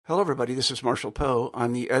Hello, everybody. This is Marshall Poe.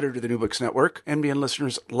 I'm the editor of the New Books Network. NBN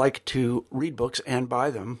listeners like to read books and buy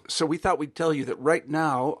them. So we thought we'd tell you that right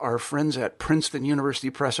now, our friends at Princeton University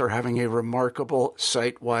Press are having a remarkable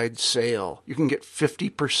site-wide sale. You can get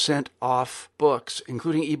 50% off books,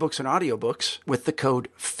 including ebooks and audiobooks, with the code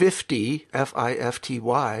 50,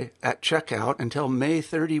 F-I-F-T-Y, at checkout until May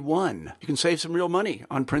 31. You can save some real money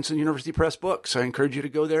on Princeton University Press books. I encourage you to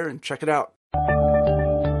go there and check it out.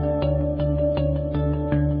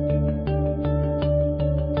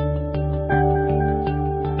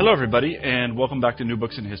 Hello, everybody, and welcome back to New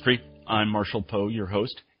Books in History. I'm Marshall Poe, your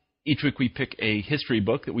host. Each week we pick a history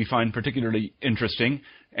book that we find particularly interesting,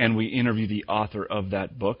 and we interview the author of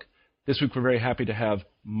that book. This week we're very happy to have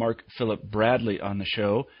Mark Philip Bradley on the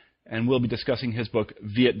show, and we'll be discussing his book,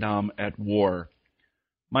 Vietnam at War.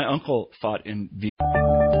 My uncle fought in Vietnam.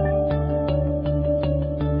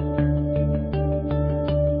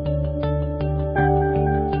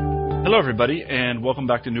 Hello, everybody, and welcome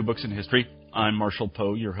back to New Books in History. I'm Marshall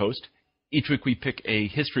Poe, your host. Each week we pick a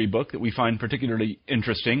history book that we find particularly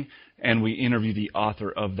interesting, and we interview the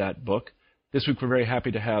author of that book. This week we're very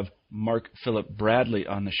happy to have Mark Philip Bradley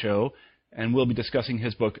on the show, and we'll be discussing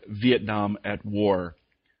his book, Vietnam at War.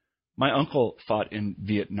 My uncle fought in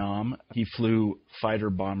Vietnam. He flew fighter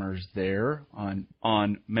bombers there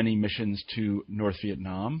on many missions to North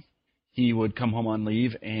Vietnam. He would come home on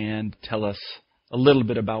leave and tell us a little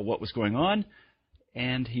bit about what was going on,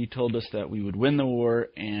 and he told us that we would win the war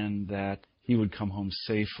and that he would come home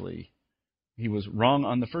safely. He was wrong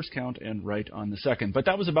on the first count and right on the second, but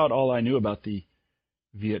that was about all I knew about the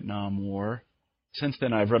Vietnam War. Since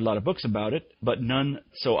then, I've read a lot of books about it, but none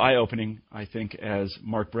so eye-opening, I think, as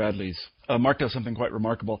Mark Bradley's. Mark does something quite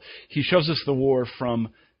remarkable. He shows us the war from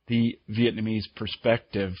the Vietnamese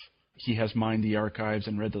perspective. He has mined the archives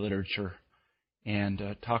and read the literature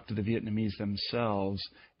and talk to the Vietnamese themselves.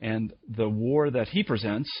 And the war that he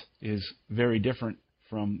presents is very different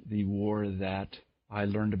from the war that I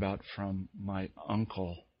learned about from my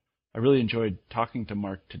uncle. I really enjoyed talking to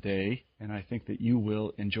Mark today, and I think that you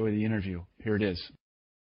will enjoy the interview. Here it is.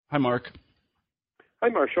 Hi, Mark. Hi,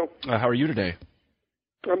 Marshall. How are you today?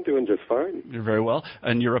 I'm doing just fine. You're very well.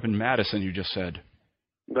 And you're up in Madison, you just said.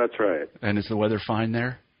 That's right. And is the weather fine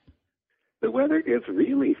there? The weather is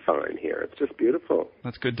really fine here. It's just beautiful.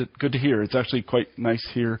 That's good to hear. It's actually quite nice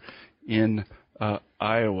here in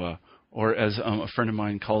Iowa, or as a friend of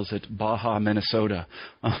mine calls it, Baja, Minnesota.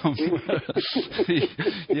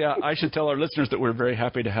 Yeah, I should tell our listeners that we're very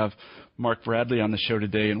happy to have Mark Bradley on the show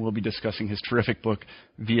today, and we'll be discussing his terrific book,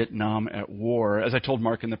 Vietnam at War. As I told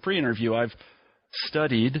Mark in the pre-interview, I've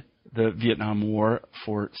studied the Vietnam War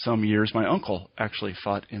for some years. My uncle actually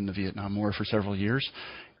fought in the Vietnam War for several years,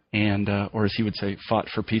 and or as he would say, fought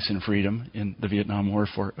for peace and freedom in the Vietnam War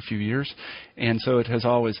for a few years. And so it has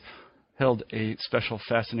always held a special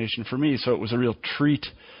fascination for me. So it was a real treat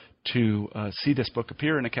to see this book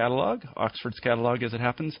appear in a catalog, Oxford's catalog as it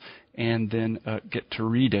happens, and then get to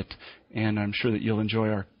read it. And I'm sure that you'll enjoy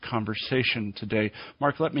our conversation today.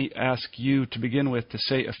 Mark, let me ask you to begin with to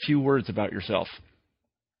say a few words about yourself.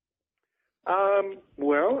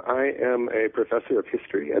 Well, I am a professor of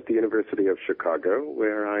history at the University of Chicago,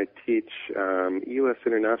 where I teach U.S.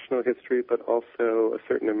 international history, but also a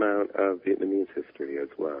certain amount of Vietnamese history as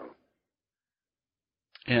well.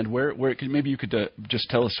 And where maybe you could just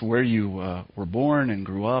tell us where you were born and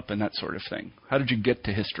grew up and that sort of thing. How did you get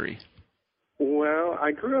to history? Well,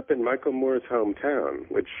 I grew up in Michael Moore's hometown,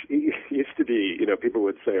 which used to be, people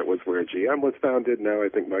would say it was where GM was founded. Now I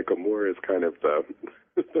think Michael Moore is kind of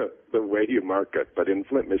the way you market, but in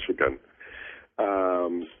Flint, Michigan.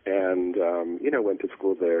 Went to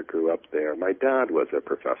school there, grew up there. My dad was a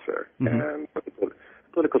professor and a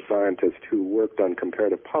political scientist who worked on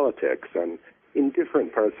comparative politics and in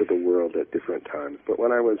different parts of the world at different times. But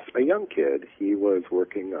when I was a young kid, he was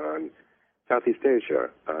working on Southeast Asia,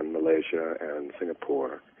 on Malaysia and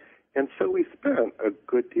Singapore. And so we spent a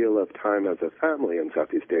good deal of time as a family in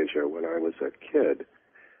Southeast Asia when I was a kid.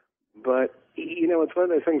 But, it's one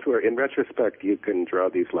of those things where in retrospect you can draw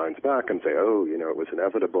these lines back and say, it was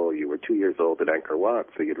inevitable. You were 2 years old at Angkor Wat,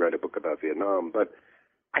 so you'd write a book about Vietnam. But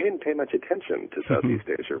I didn't pay much attention to Southeast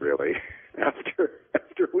Asia, really, after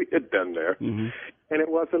we had been there. Mm-hmm. And it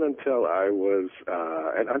wasn't until I was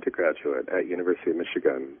an undergraduate at University of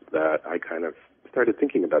Michigan that I kind of started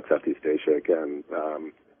thinking about Southeast Asia again.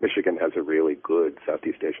 Michigan has a really good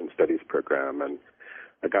Southeast Asian studies program, and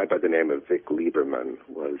a guy by the name of Vic Lieberman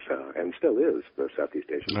was, and still is, the Southeast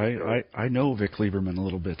Asian. I know Vic Lieberman a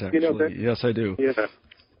little bit, actually. You know Vic? Yes, I do. Yeah.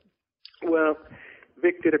 Well,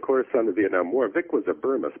 Vic did a course on the Vietnam War. Vic was a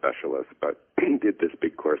Burma specialist, but did this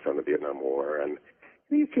big course on the Vietnam War. And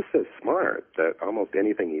he's just so smart that almost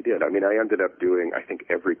anything he did. I mean, I ended up doing, I think,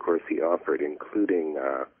 every course he offered, including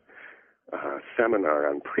a seminar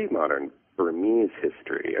on pre-modern Burmese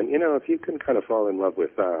history. And, if you can kind of fall in love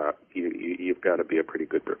with that, you've got to be a pretty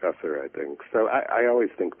good professor, I think. So I always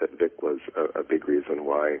think that Vic was a big reason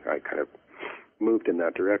why I kind of moved in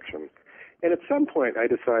that direction. And at some point, I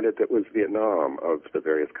decided that it was Vietnam of the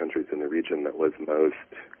various countries in the region that was most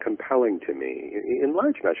compelling to me, in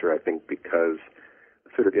large measure, I think, because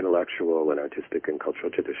sort of intellectual and artistic and cultural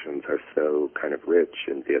traditions are so kind of rich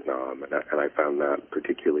in Vietnam, and I found that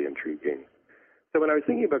particularly intriguing. So when I was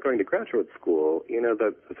thinking about going to graduate school,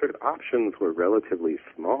 the sort of options were relatively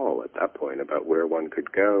small at that point about where one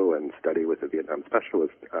could go and study with a Vietnam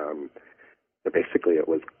specialist. Basically, it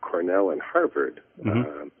was Cornell and Harvard.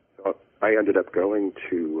 Mm-hmm. So I ended up going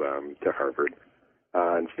to Harvard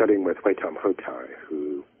and studying with Huey Tam Ho Tai,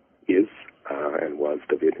 who is and was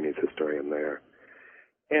the Vietnamese historian there.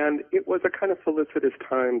 And it was a kind of felicitous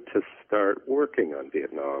time to start working on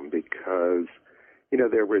Vietnam because,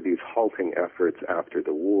 there were these halting efforts after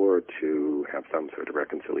the war to have some sort of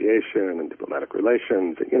reconciliation and diplomatic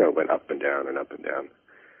relations. It went up and down and up and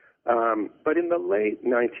down. But in the late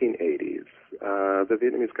 1980s, the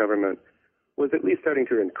Vietnamese government was at least starting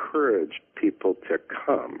to encourage people to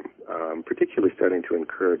come, particularly starting to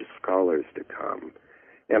encourage scholars to come.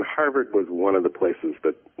 And Harvard was one of the places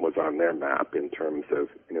that was on their map in terms of,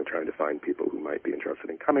 trying to find people who might be interested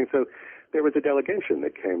in coming. So there was a delegation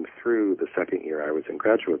that came through the second year I was in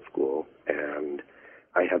graduate school, and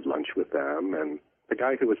I had lunch with them, and the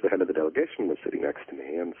guy who was the head of the delegation was sitting next to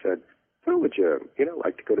me and said, "So would you,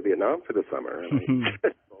 like to go to Vietnam for the summer?" And I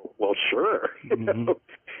said, "Well, sure." Mm-hmm.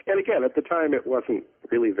 And again, at the time, it wasn't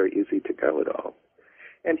really very easy to go at all.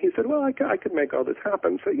 And he said, "Well, I could make all this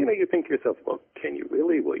happen." So, you think to yourself, well, can you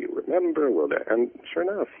really? Will you remember? And sure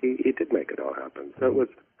enough, he did make it all happen. So it was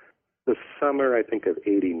the summer, I think, of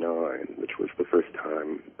 '89, which was the first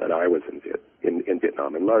time that I was in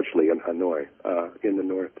Vietnam, and largely in Hanoi, in the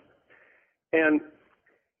north. And,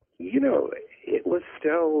 it was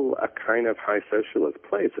still a kind of high socialist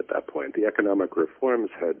place at that point. The economic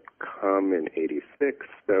reforms had come in '86,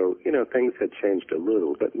 so, things had changed a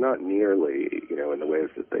little, but not nearly, in the ways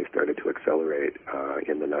that they started to accelerate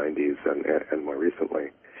in the '90s and more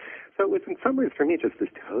recently. So it was, in some ways, for me, just this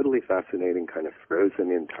totally fascinating kind of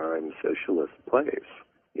frozen-in-time socialist place,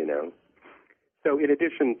 So in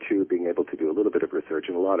addition to being able to do a little bit of research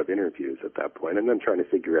and a lot of interviews at that point, and then trying to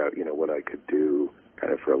figure out, what I could do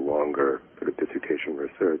kind of for a longer sort of dissertation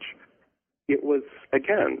research, it was,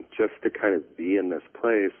 again, just to kind of be in this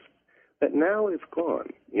place that now is gone.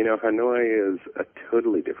 Hanoi is a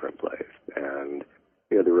totally different place, and,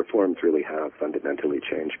 the reforms really have fundamentally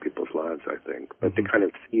changed people's lives, I think. But to kind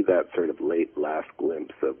of see that sort of last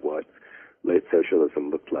glimpse of what late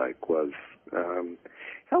socialism looked like was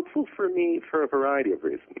helpful for me for a variety of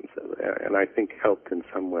reasons, and I think helped in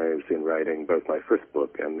some ways in writing both my first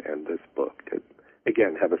book and this book to,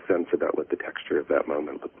 again, have a sense about what the texture of that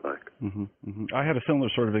moment looked like. Mm-hmm, mm-hmm. I had a similar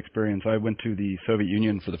sort of experience. I went to the Soviet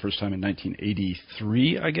Union for the first time in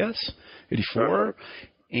 1983, I guess, 84,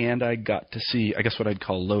 and I got to see, I guess, what I'd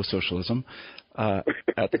call low socialism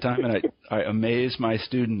at the time, and I amazed my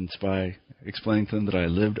students by explaining to them that I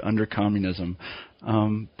lived under communism.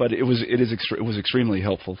 But it was extremely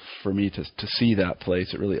helpful for me to see that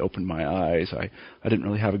place. It really opened my eyes. I didn't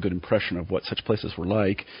really have a good impression of what such places were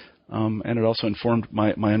like, and it also informed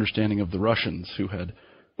my understanding of the Russians who had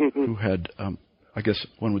I guess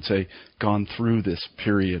one would say, gone through this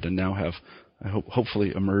period and now have, I hope,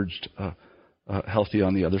 hopefully emerged healthy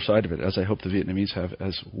on the other side of it, as I hope the Vietnamese have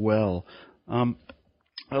as well.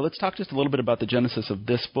 Let's talk just a little bit about the genesis of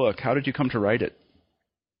this book. How did you come to write it?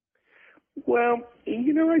 Well,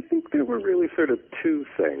 I think there were really sort of two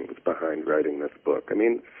things behind writing this book. I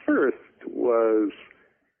mean, first was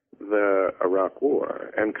the Iraq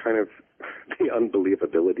War and kind of the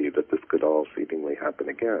unbelievability that this could all seemingly happen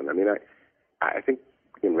again. I mean, I think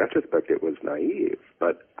in retrospect it was naive,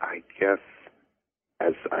 but I guess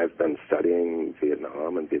as I've been studying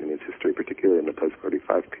Vietnam and Vietnamese history, particularly in the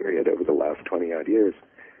post-45 period over the last 20-odd years,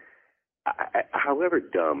 however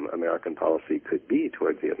dumb American policy could be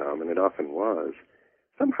toward Vietnam, and it often was,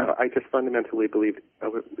 somehow I just fundamentally believed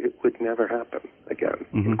it would never happen again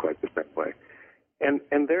in quite the same way.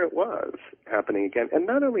 And there it was, happening again. And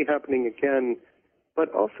not only happening again,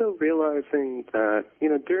 but also realizing that,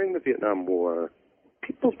 during the Vietnam War,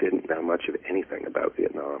 people didn't know much of anything about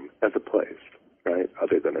Vietnam as a place, right,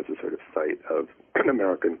 other than as a sort of site of an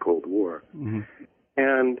American Cold War. Mm-hmm.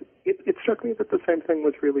 And it struck me that the same thing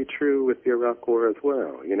was really true with the Iraq War as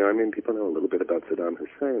well. People know a little bit about Saddam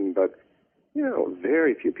Hussein, but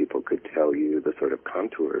very few people could tell you the sort of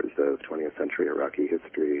contours of 20th century Iraqi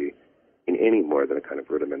history in any more than a kind of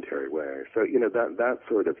rudimentary way. So, that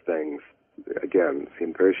sort of things, again,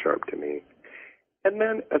 seemed very sharp to me. And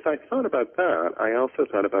then as I thought about that, I also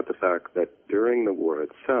thought about the fact that during the war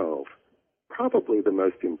itself, probably the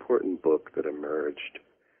most important book that emerged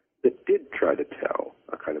that did try to tell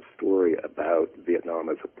a kind of story about Vietnam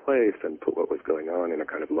as a place and put what was going on in a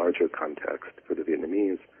kind of larger context for the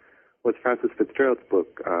Vietnamese was Francis Fitzgerald's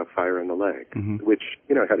book, Fire in the Lake, which,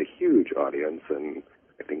 had a huge audience and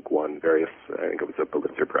I think won various, I think it was a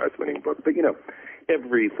Pulitzer Prize winning book. But,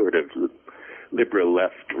 every sort of liberal,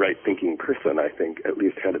 left, right-thinking person, I think, at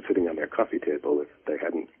least had it sitting on their coffee table if they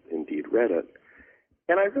hadn't indeed read it.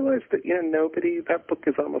 And I realized that, that book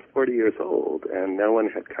is almost 40 years old, and no one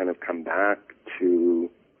had kind of come back to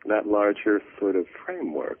that larger sort of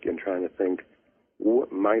framework in trying to think,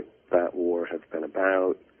 what might that war have been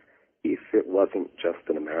about if it wasn't just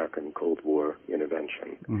an American Cold War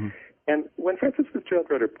intervention? Mm-hmm. And when Frances Fitzgerald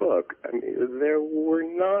wrote her book, there were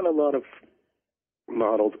not a lot of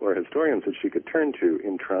models or historians that she could turn to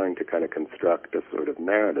in trying to kind of construct a sort of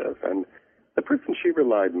narrative. And the person she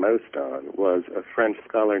relied most on was a French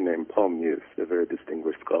scholar named Paul Meus, a very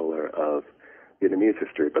distinguished scholar of Vietnamese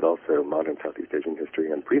history, but also modern Southeast Asian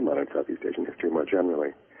history and pre-modern Southeast Asian history more generally.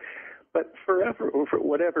 But for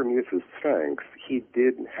whatever Meus's strengths, he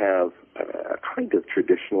did have a kind of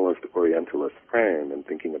traditionalist, orientalist frame in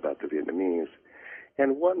thinking about the Vietnamese,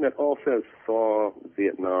 and one that also saw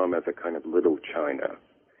Vietnam as a kind of little China.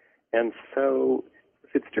 And so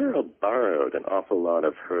Fitzgerald borrowed an awful lot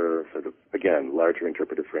of her sort of, again, larger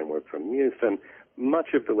interpretive framework from Meus, and much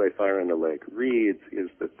of the way Fire in the Lake reads is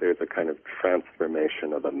that there's a kind of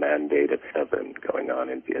transformation of a mandate of heaven going on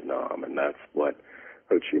in Vietnam, and that's what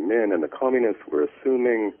Ho Chi Minh and the communists were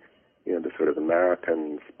assuming. The sort of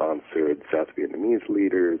American-sponsored South Vietnamese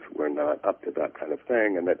leaders were not up to that kind of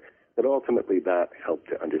thing, and that ultimately that helped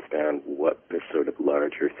to understand what this sort of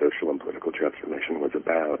larger social and political transformation was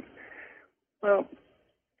about. Well,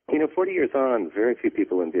 40 years on, very few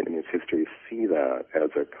people in Vietnamese history see that as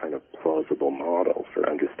a kind of plausible model for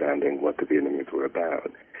understanding what the Vietnamese were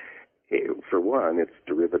about. For one, it's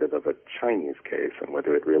derivative of a Chinese case, and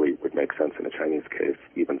whether it really would make sense in a Chinese case,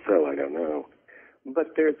 even so, I don't know.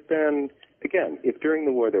 But there's been, again, if during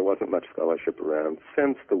the war there wasn't much scholarship around,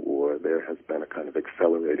 since the war there has been a kind of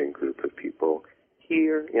accelerating group of people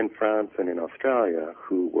here in France and in Australia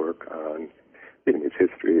who work on Vietnamese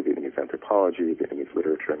history, Vietnamese anthropology, Vietnamese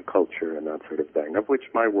literature and culture, and that sort of thing, of which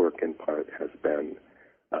my work in part has been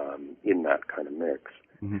in that kind of mix.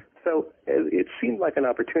 Mm-hmm. So it seemed like an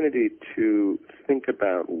opportunity to think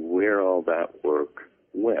about where all that work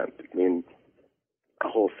went. I mean, a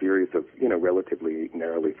whole series of, relatively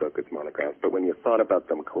narrowly focused monographs, but when you thought about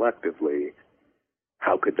them collectively,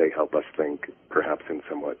 how could they help us think perhaps in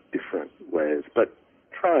somewhat different ways, but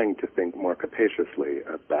trying to think more capaciously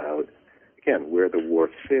about, again, where the war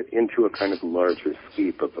fit into a kind of larger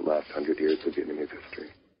sweep of the last 100 years of Vietnamese history.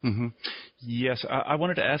 Mm-hmm. Yes, I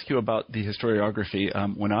wanted to ask you about the historiography.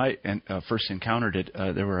 When I first encountered it,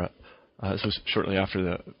 there were this was shortly after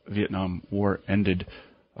the Vietnam War ended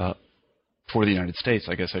for the United States,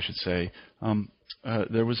 I guess I should say.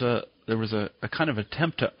 There was a kind of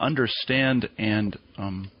attempt to understand and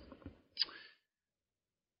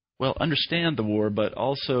understand the war, but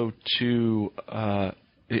also to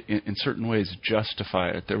in certain ways justify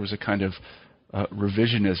it. There was a kind of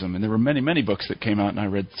revisionism, and there were many books that came out, and I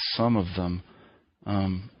read some of them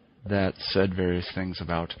that said various things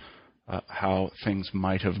about how things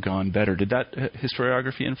might have gone better. Did that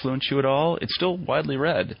historiography influence you at all? It's still widely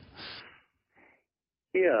read.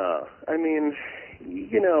 Yeah, I mean,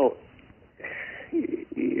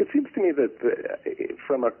 it seems to me that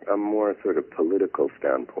from a more sort of political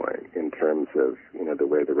standpoint, in terms of, the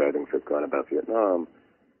way the writings have gone about Vietnam,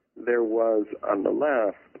 there was, on the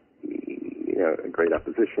left, a great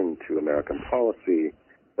opposition to American policy.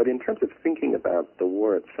 But in terms of thinking about the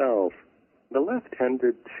war itself, the left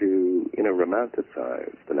tended to,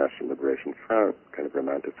 romanticize the National Liberation Front, kind of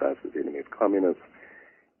romanticize the Vietnamese communists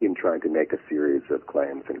in trying to make a series of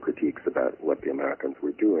claims and critiques about what the Americans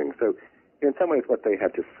were doing. So in some ways what they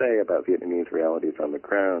had to say about Vietnamese realities on the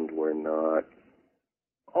ground were not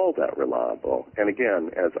all that reliable. And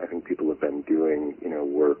again, as I think people have been doing,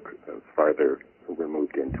 work farther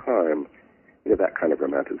removed in time, that kind of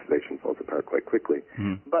romanticization falls apart quite quickly.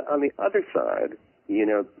 Mm-hmm. But on the other side,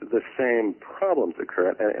 the same problems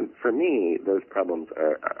occur. And for me, those problems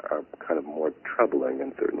are kind of more troubling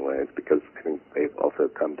in certain ways because I think they've also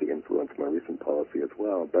come to influence more recent policy as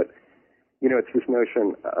well. But, it's this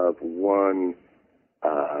notion of one,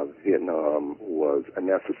 Vietnam was a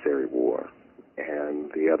necessary war,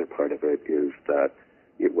 and the other part of it is that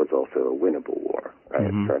it was also a winnable war. Right?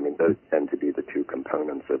 Mm-hmm. So, I mean, those tend to be the two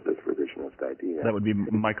components of this revisionist idea. That would be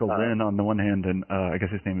Michael Lynn on the one hand, and I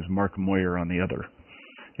guess his name is Mark Moyer on the other,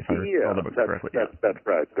 if I recall the book correctly. That's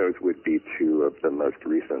right. Those would be two of the most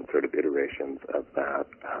recent sort of iterations of that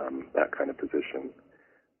kind of position.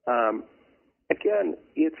 Again,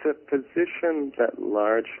 it's a position that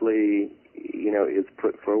largely, is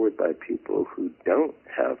put forward by people who don't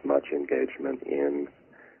have much engagement in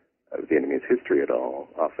Vietnamese history at all,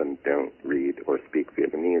 often don't read or speak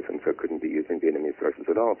Vietnamese, and so couldn't be using Vietnamese sources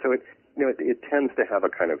at all. So it tends to have a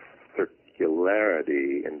kind of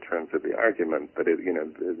circularity in terms of the argument, but it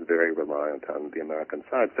is very reliant on the American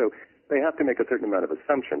side. So they have to make a certain amount of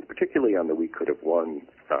assumptions, particularly on the we could have won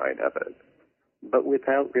side of it. But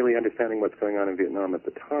without really understanding what's going on in Vietnam at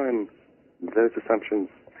the time, those assumptions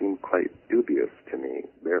seem quite dubious to me.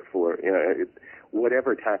 Therefore,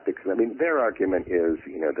 whatever tactics, their argument is,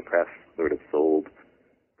 the press sort of sold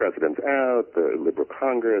presidents out, the Liberal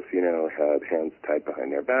Congress, had hands tied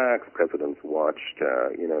behind their backs, presidents watched,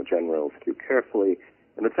 generals too carefully,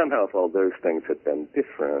 and that somehow if all those things had been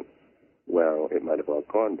different, well, it might have all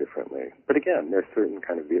gone differently. But again, there's certain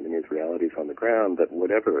kind of Vietnamese realities on the ground that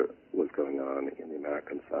whatever was going on in the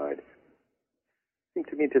American side seem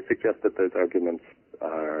to me to suggest that those arguments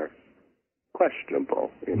are questionable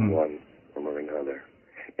in one form or another.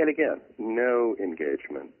 And again, no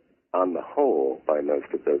engagement on the whole by most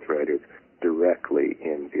of those writers directly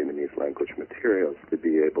in Vietnamese language materials to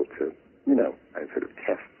be able to, sort of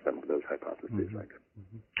test some of those hypotheses.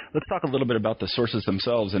 Let's talk a little bit about the sources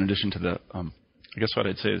themselves in addition to the, I guess what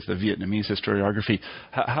I'd say is the Vietnamese historiography.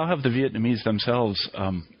 How have the Vietnamese themselves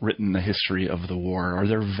written the history of the war? Are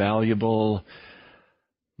there valuable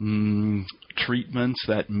treatments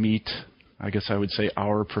that meet, I guess I would say,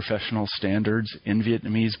 our professional standards in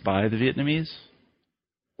Vietnamese by the Vietnamese?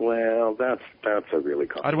 Well, that's a really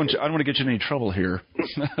complicated. I don't want to get you in any trouble here.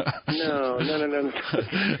 No.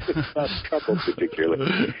 It's not trouble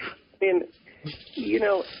particularly.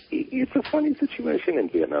 It's a funny situation in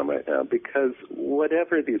Vietnam right now because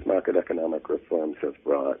whatever these market economic reforms have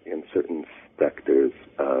brought in certain sectors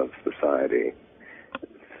of society,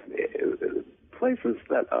 places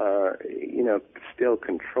that are, still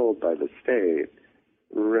controlled by the state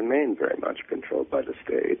remain very much controlled by the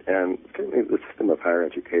state. And certainly the system of higher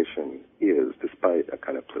education is, despite a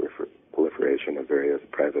kind of proliferation of various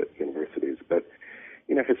private universities. But,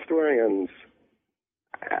 historians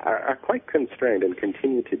are quite constrained and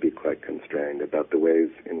continue to be quite constrained about the ways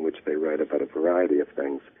in which they write about a variety of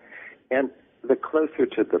things. And the closer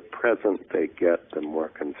to the present they get, the more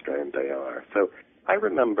constrained they are. So I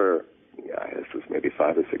remember, this was maybe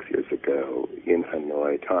 5 or 6 years ago, in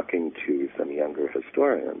Hanoi, talking to some younger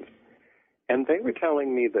historians. And they were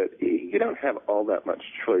telling me that you don't have all that much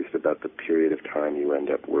choice about the period of time you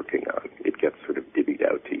end up working on. It gets sort of divvied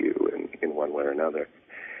out to you in one way or another.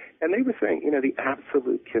 And they were saying, the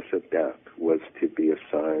absolute kiss of death was to be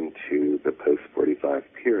assigned to the post-45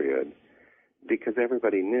 period because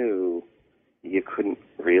everybody knew you couldn't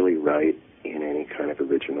really write in any kind of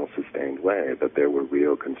original, sustained way, that there were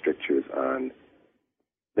real constrictures on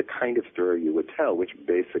the kind of story you would tell, which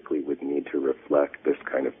basically would need to reflect this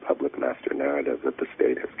kind of public master narrative that the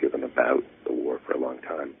state has given about the war for a long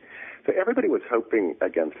time. So everybody was hoping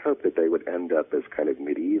against hope that they would end up as kind of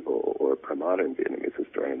medieval or pre-modern Vietnamese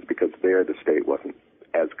historians because there the state wasn't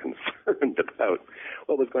as concerned about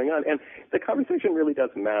what was going on. And the conversation really does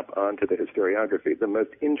map onto the historiography. The most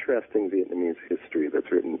interesting Vietnamese history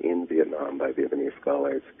that's written in Vietnam by Vietnamese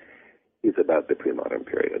scholars is about the pre-modern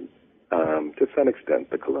period. To some extent,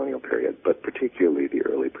 the colonial period, but particularly the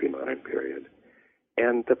early pre-modern period.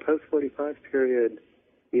 And the post-45 period,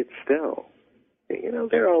 it's still,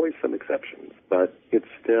 there are always some exceptions, but it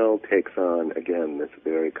still takes on, again, this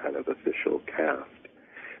very kind of official cast.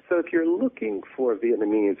 So if you're looking for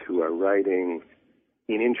Vietnamese who are writing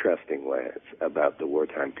in interesting ways about the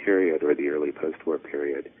wartime period or the early post-war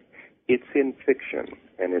period, it's in fiction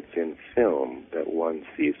and it's in film that one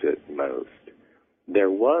sees it most.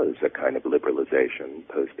 There was a kind of liberalization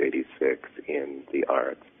post-86 in the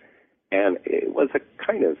arts, and it was a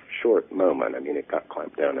kind of short moment. It got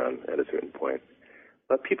clamped down on at a certain point.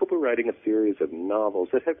 But people were writing a series of novels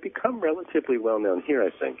that have become relatively well-known here,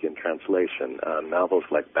 I think, in translation. Novels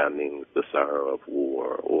like Ban Ning's The Sorrow of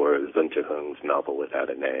War or Sun Tu Hung's novel Without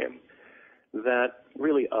a Name that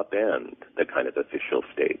really upend the kind of official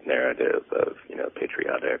state narrative of,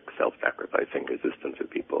 patriotic, self-sacrificing resistance of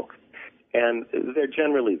people. And they're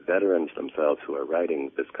generally veterans themselves who are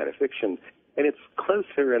writing this kind of fiction. And it's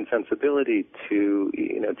closer in sensibility to,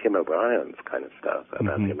 Tim O'Brien's kind of stuff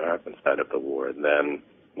about the American side of the war than,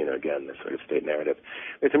 again, this sort of state narrative.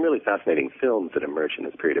 There's some really fascinating films that emerge in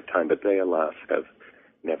this period of time, but they, alas, have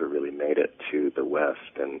never really made it to the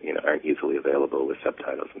West and, aren't easily available with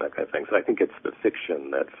subtitles and that kind of thing. So I think it's the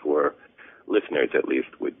fiction that, for listeners at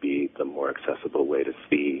least, would be the more accessible way to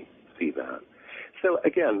see that. So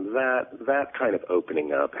again, that kind of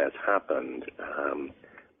opening up has happened,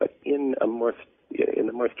 but in the more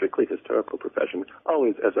strictly historical profession,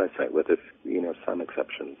 always, as I say, with some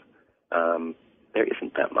exceptions, there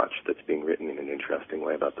isn't that much that's being written in an interesting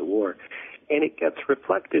way about the war, and it gets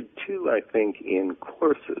reflected too, I think, in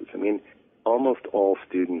courses. I mean, almost all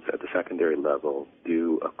students at the secondary level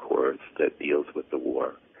do a course that deals with the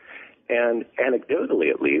war, and anecdotally,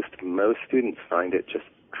 at least, most students find it just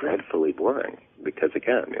dreadfully boring because,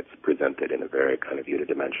 again, it's presented in a very kind of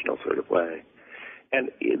unidimensional sort of way. And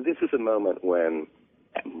this is a moment when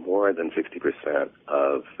more than 60%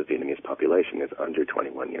 of the Vietnamese population is under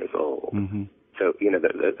 21 years old. Mm-hmm. So,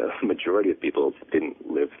 the majority of people didn't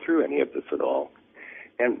live through any of this at all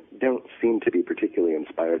and don't seem to be particularly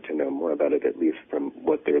inspired to know more about it, at least from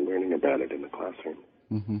what they're learning about it in the classroom.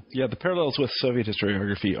 Mm-hmm. Yeah, the parallels with Soviet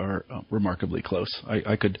historiography are remarkably close.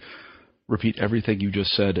 I could repeat everything you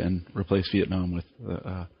just said and replace Vietnam with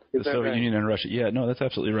the Soviet Union and Russia. Yeah, no, that's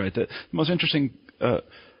absolutely right. The most interesting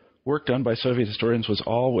work done by Soviet historians was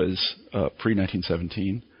always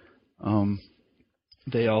pre-1917.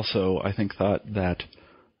 They also, I think, thought that,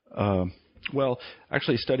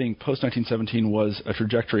 actually studying post-1917 was a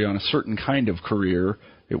trajectory on a certain kind of career.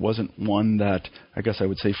 It wasn't one that, I guess I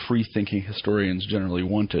would say, free-thinking historians generally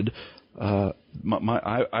wanted. I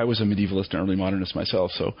was a medievalist and early modernist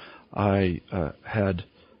myself, so I had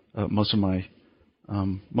most of my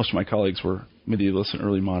colleagues were medievalists and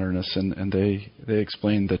early modernists, and they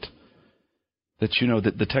explained that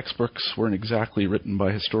the textbooks weren't exactly written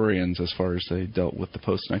by historians as far as they dealt with the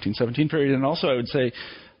post-1917 period. And also, I would say,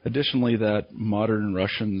 additionally, that modern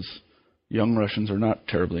Russians, young Russians, are not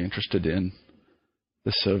terribly interested in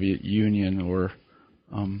the Soviet Union or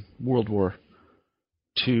World War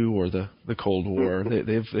II or the Cold War.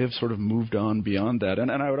 They've sort of moved on beyond that.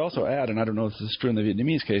 And I would also add, and I don't know if this is true in the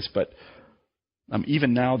Vietnamese case, but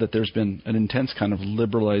even now that there's been an intense kind of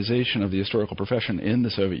liberalization of the historical profession in the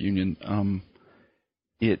Soviet Union,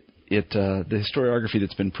 the historiography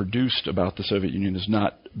that's been produced about the Soviet Union has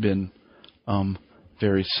not been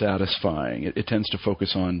very satisfying. It tends to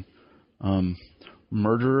focus on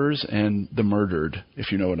murderers and the murdered,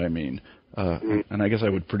 if you know what I mean. And I guess I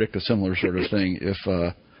would predict a similar sort of thing if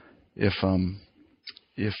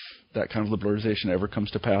that kind of liberalization ever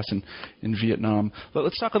comes to pass in Vietnam. But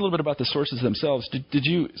let's talk a little bit about the sources themselves.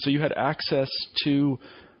 So you had access to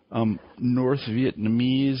North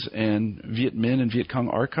Vietnamese and Viet Minh and Viet Cong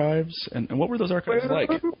archives, and what were those archives like?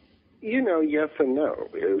 Yes and no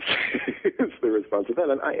is the response to that.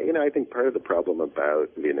 And I think part of the problem about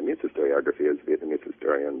Vietnamese historiography is Vietnamese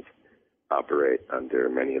historians operate under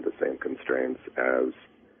many of the same constraints as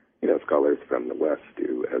scholars from the West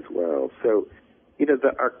do as well. So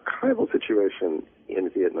the archival situation in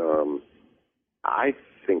Vietnam, I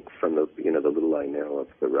think from the little I know of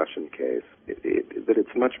the Russian case, that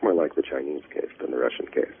it's much more like the Chinese case than the Russian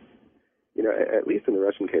case. At least in the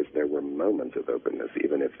Russian case, there were moments of openness,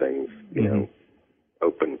 even if things,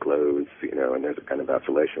 open, close, and there's a kind of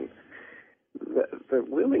vacillation. The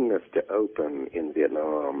willingness to open in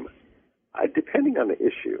Vietnam, depending on the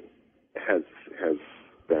issue, has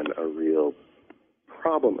been a real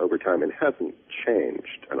problem over time and hasn't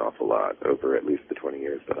changed an awful lot over at least the 20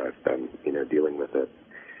 years that I've been, dealing with it.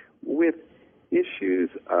 With issues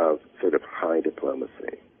of sort of high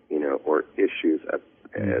diplomacy, or issues at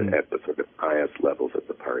the sort of highest levels of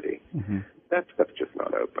the party, that stuff's just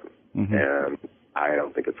not open. And I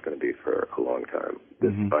don't think it's going to be for a long time,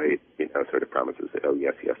 despite, sort of promises that, oh,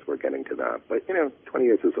 yes, we're getting to that. But, 20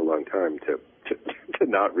 years is a long time to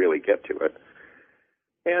not really get to it.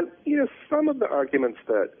 And, some of the arguments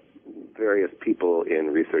that various people in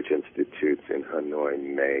research institutes in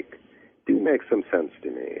Hanoi do make some sense to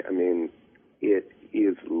me. I mean, it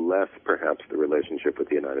is less perhaps the relationship with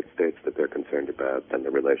the United States that they're concerned about than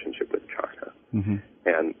the relationship with China.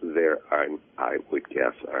 And there are, I would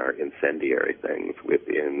guess, are incendiary things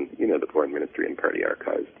within, the Foreign Ministry and Party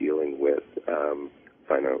archives dealing with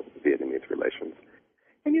Sino-Vietnamese relations.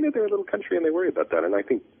 And, they're a little country and they worry about that, and I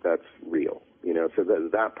think that's real. So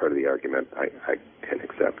that part of the argument I can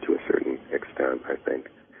accept to a certain extent, I think.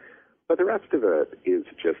 But the rest of it is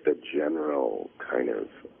just a general kind of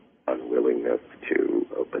unwillingness to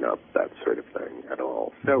open up that sort of thing at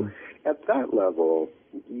all. So at that level,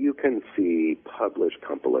 you can see published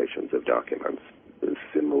compilations of documents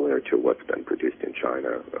similar to what's been produced in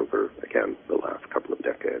China over, again, the last couple of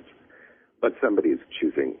decades. But somebody's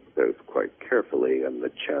choosing those quite carefully, and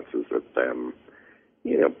the chances of them,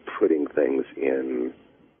 putting things in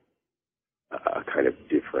a kind of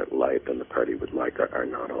different light than the party would like are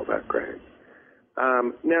not all that great.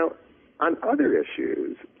 Now, on other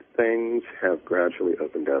issues, things have gradually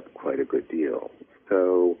opened up quite a good deal.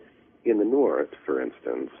 So in the North, for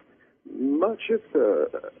instance, much of the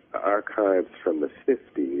archives from the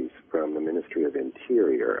 50s from the Ministry of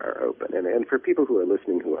Interior are open. And for people who are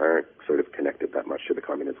listening who aren't sort of connected that much to the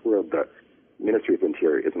communist world, the Ministry of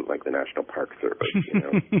Interior isn't like the National Park Service,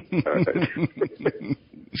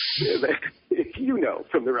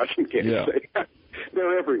 from the Russian case. Yeah.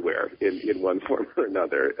 They're everywhere in one form or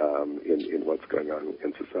another in what's going on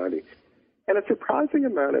in society. And a surprising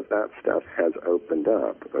amount of that stuff has opened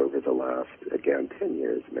up over the last, again, 10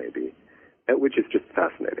 years maybe, which is just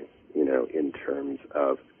fascinating, in terms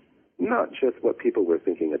of not just what people were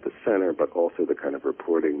thinking at the center, but also the kind of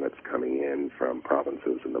reporting that's coming in from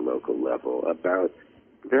provinces and the local level about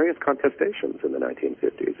various contestations in the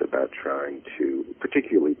 1950s about trying to,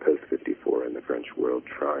 particularly post-54 in the French world,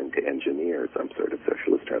 trying to engineer some sort of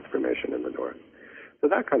socialist transformation in the North. So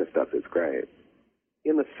that kind of stuff is great.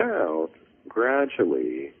 In the South,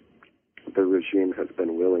 gradually, the regime has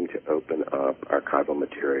been willing to open up archival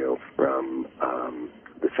material from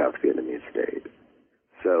the South Vietnamese state.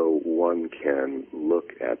 So one can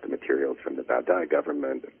look at the materials from the Bao Dai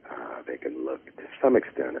government. They can look to some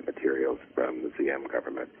extent at materials from the Diem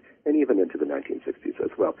government, and even into the 1960s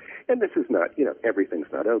as well. And this is not,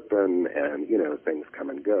 everything's not open, and, things come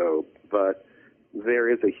and go, but there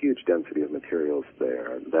is a huge density of materials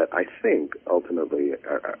there that I think ultimately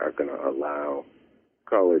are going to allow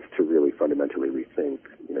scholars to really fundamentally rethink,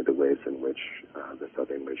 the ways in which the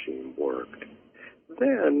Southern regime worked.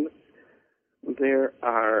 Then there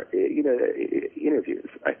are, interviews,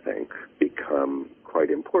 I think, become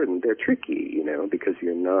quite important. They're tricky, because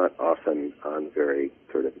you're not often on very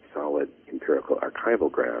sort of solid empirical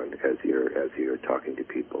archival ground as you're talking to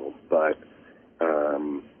people. But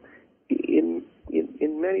in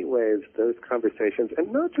many ways, those conversations,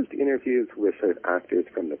 and not just interviews with sort of actors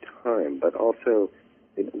from the time, but also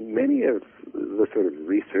many of the sort of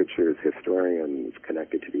researchers, historians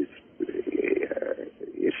connected to these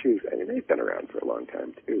issues, they've been around for a long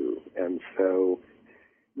time too. And so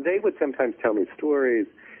they would sometimes tell me stories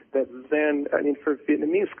that then, for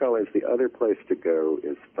Vietnamese scholars, the other place to go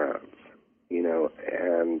is France,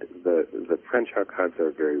 and the French archives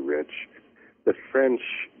are very rich. The French,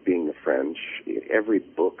 being the French, every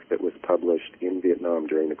book that was published in Vietnam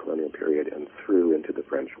during the colonial period and through into the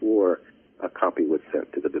French War, a copy was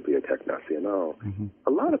sent to the Bibliothèque Nationale. Mm-hmm.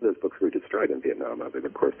 A lot of those books were destroyed in Vietnam over the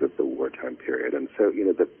course of the wartime period. And so,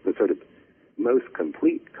 the sort of most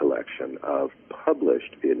complete collection of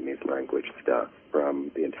published Vietnamese language stuff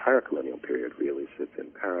from the entire colonial period really sits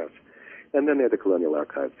in Paris. And then there are the colonial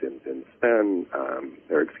archives in Vincennes,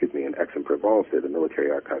 in Aix-en-Provence. There are the military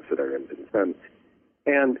archives that are in Vincennes.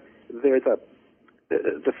 And there's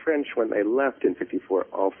the French, when they left in 54,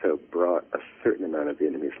 also brought a certain amount of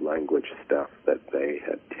Vietnamese language stuff that they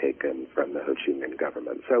had taken from the Ho Chi Minh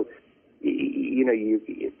government. So,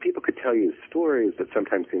 people could tell you stories that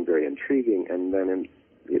sometimes seem very intriguing, and then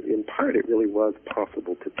in part it really was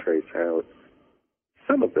possible to trace out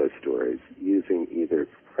some of those stories using either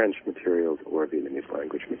French materials or Vietnamese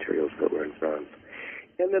language materials that were in France.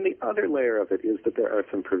 And then the other layer of it is that there are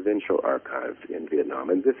some provincial archives in Vietnam,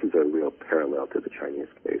 and this is a real parallel to the Chinese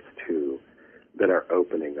case, too, that are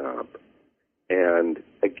opening up. And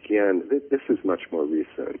again, this is much more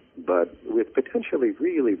recent, but with potentially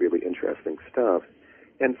really, really interesting stuff.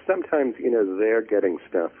 And sometimes, they're getting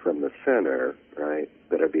stuff from the center, right,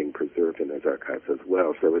 that are being preserved in those archives as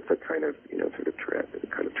well. So it's a kind of,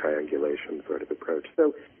 kind of triangulation sort of approach.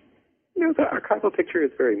 So, the archival picture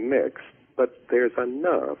is very mixed, but there's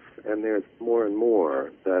enough, and there's more and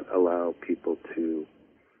more that allow people to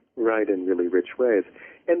write in really rich ways.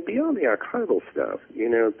 And beyond the archival stuff,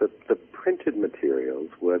 the printed materials,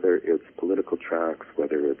 whether it's political tracts,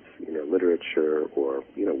 whether it's, literature or,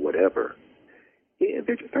 whatever,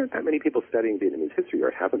 there just aren't that many people studying Vietnamese history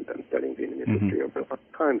or haven't been studying Vietnamese history over a long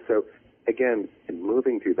time. So, again, in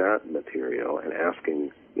moving through that material and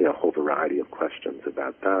asking, a whole variety of questions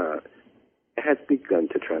about that, has begun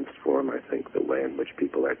to transform, I think, the way in which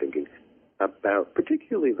people are thinking about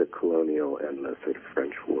particularly the colonial and the sort of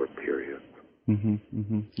French War period. Mm-hmm,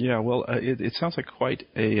 mm-hmm. Yeah, well, it sounds like quite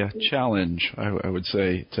a challenge, I would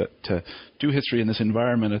say, to do history in this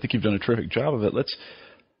environment. I think you've done a terrific job of it. Let's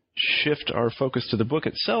shift our focus to the book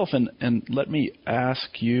itself, and let me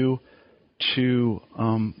ask you to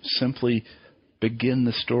simply begin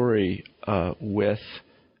the story with,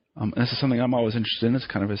 and this is something I'm always interested in as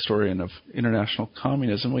kind of a historian of international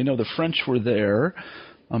communism. We know the French were there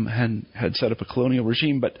and had set up a colonial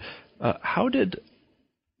regime, but how did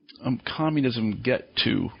communism get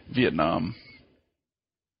to Vietnam?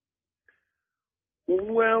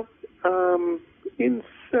 Well, in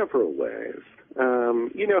several ways.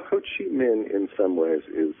 Ho Chi Minh in some ways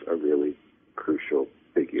is a really crucial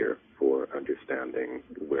figure for understanding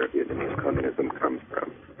where Vietnamese communism comes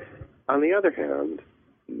from. On the other hand,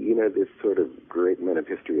 this sort of great men of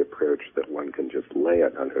history approach that one can just lay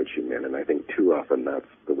it on Ho Chi Minh, and I think too often that's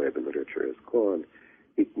the way the literature has gone,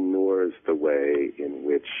 ignores the way in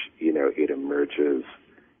which, it emerges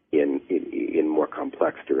in more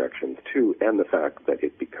complex directions too, and the fact that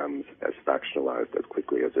it becomes as factionalized as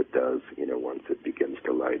quickly as it does, once it begins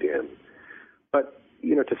to light in. But,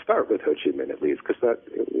 to start with Ho Chi Minh at least, because that,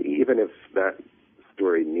 even if that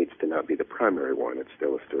story needs to not be the primary one, it's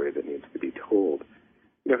still a story that needs to be told.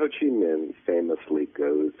 Ho Chi Minh famously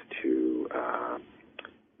goes to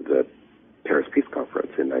the Paris Peace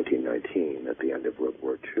Conference in 1919 at the end of World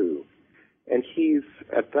War II. And he's,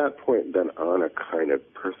 at that point, been on a kind of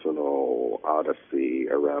personal odyssey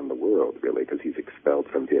around the world, really, because he's expelled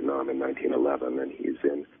from Vietnam in 1911, and he's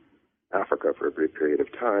in Africa for a brief period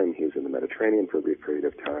of time. He's in the Mediterranean for a brief period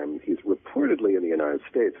of time. He's reportedly in the United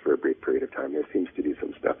States for a brief period of time. There seems to be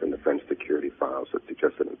some stuff in the French security files that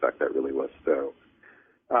suggests that, in fact, that really was so.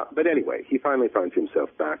 But anyway, he finally finds himself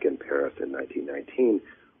back in Paris in 1919,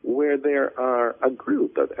 where there are a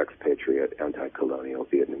group of expatriate anti-colonial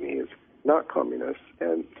Vietnamese, not communists,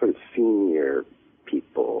 and sort of senior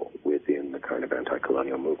people within the kind of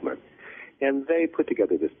anti-colonial movement. And they put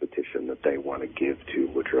together this petition that they want to give to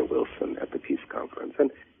Woodrow Wilson at the Peace Conference.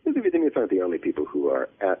 And the Vietnamese aren't the only people who are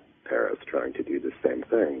at Paris trying to do the same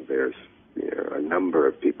thing. There's a number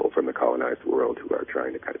of people from the colonized world who are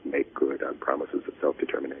trying to kind of make good on promises of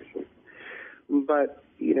self-determination. But,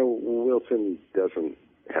 Wilson doesn't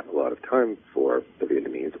have a lot of time for the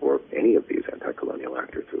Vietnamese or any of these anti-colonial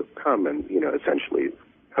actors who have come, and, essentially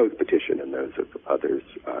Ho's petition and those of others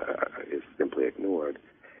is simply ignored.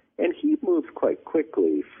 And he moves quite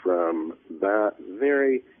quickly from that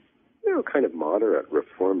very, kind of moderate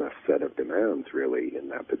reformist set of demands, really, in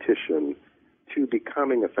that petition to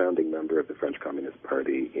becoming a founding member of the French Communist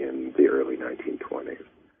Party in the early 1920s.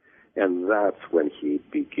 And that's when he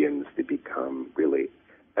begins to become really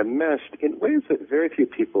enmeshed in ways that very few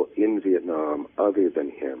people in Vietnam other than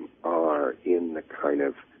him are in the kind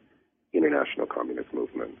of international communist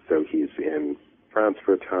movement. So he's in France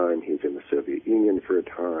for a time, he's in the Soviet Union for a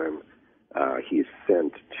time, he's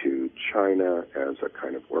sent to China as a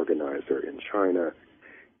kind of organizer in China.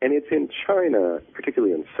 And it's in China,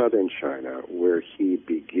 particularly in southern China, where he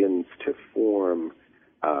begins to form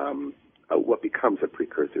what becomes a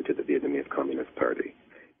precursor to the Vietnamese Communist Party.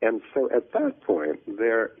 And so at that point,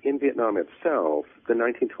 there, in Vietnam itself, the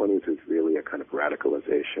 1920s is really a kind of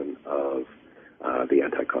radicalization of the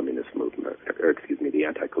anti-communist movement, the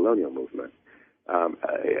anti-colonial movement.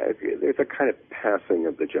 There's a kind of passing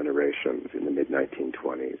of the generations in the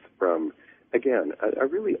mid-1920s from, again, a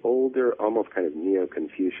really older, almost kind of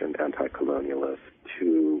neo-Confucian anti-colonialist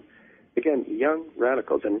to, again, young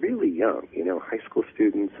radicals, and really young, high school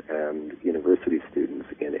students and university students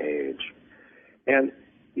in age. And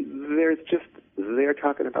they're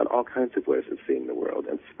talking about all kinds of ways of seeing the world,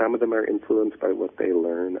 and some of them are influenced by what they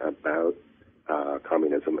learn about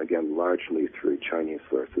communism, again, largely through Chinese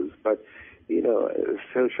sources. But,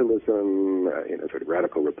 socialism, sort of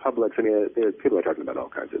radical republics, people are talking about all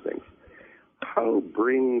kinds of things. Ho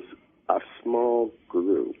brings a small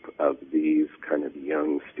group of these kind of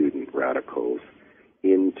young student radicals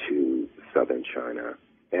into southern China,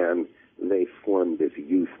 and they form this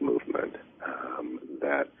youth movement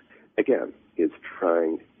that, again, is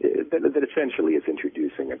that essentially is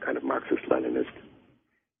introducing a kind of Marxist-Leninist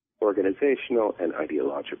organizational and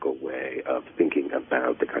ideological way of thinking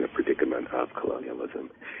about the kind of predicament of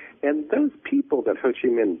colonialism. And those people that Ho Chi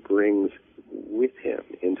Minh brings with him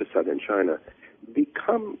into southern China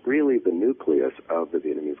become really the nucleus of the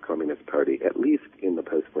Vietnamese Communist Party, at least in the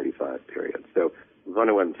post-45 period. So Von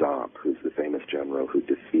Nguyen Giap, who's the famous general who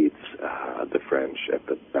defeats the French at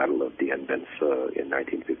the Battle of Dien Bien Phu in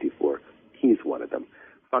 1954, he's one of them.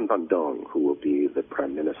 Phan Van Dong, who will be the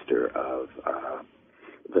prime minister of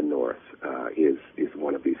the North, is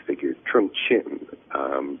one of these figures. Trung Chin,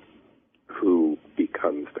 who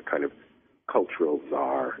becomes the kind of cultural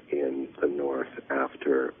czar in the North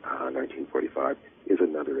after 1945, is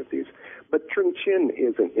another of these. But Trung Chin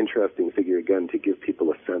is an interesting figure, again, to give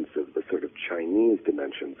people a sense of the sort of Chinese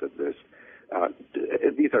dimensions of this.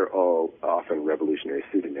 These are all often revolutionary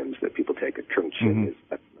pseudonyms that people take. Trung Chin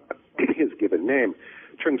is his given name.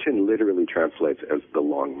 Trung Chin literally translates as the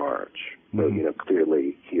Long March. So,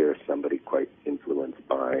 clearly here somebody quite influenced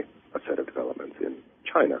by a set of developments in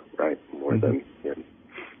China, right, more than in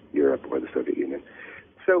Europe or the Soviet Union.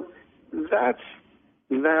 So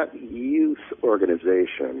that youth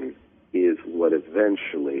organization is what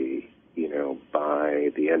eventually, by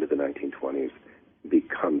the end of the 1920s,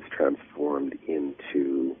 becomes transformed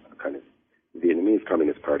into a kind of Vietnamese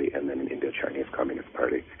Communist Party and then an Indo-Chinese Communist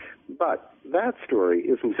Party. But that story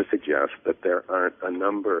isn't to suggest that there aren't a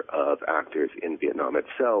number of actors in Vietnam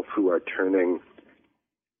itself who are turning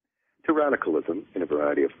to radicalism in a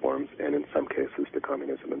variety of forms, and in some cases to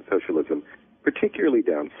communism and socialism, particularly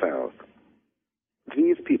down south.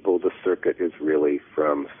 These people, the circuit is really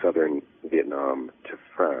from southern Vietnam to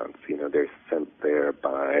France. They're sent there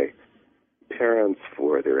by parents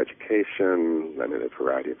for their education. I mean, there's a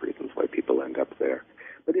variety of reasons why people end up there.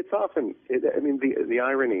 But it's often, the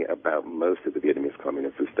irony about most of the Vietnamese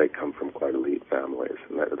communists is they come from quite elite families,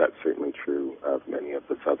 and that's certainly true of many of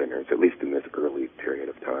the Southerners, at least in this early period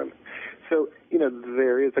of time. So,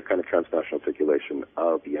 there is a kind of transnational circulation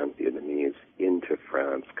of young Vietnamese into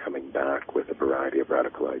France, coming back with a variety of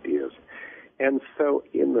radical ideas. And so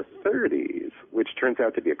in the 30s, which turns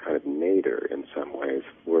out to be a kind of nadir in some ways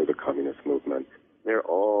for the communist movement, there are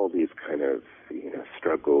all these kind of,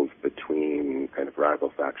 struggles between kind of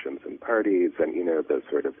rival factions and parties, and, the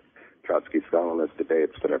sort of Trotsky-Stalinist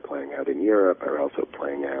debates that are playing out in Europe are also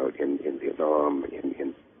playing out in Vietnam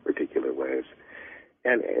in particular ways.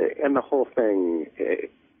 And the whole thing,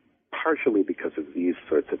 partially because of these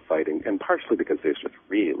sorts of fighting, and partially because there's just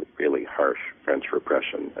really, really harsh French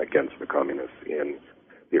repression against the communists in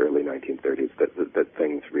the early 1930s, that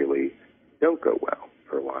things really don't go well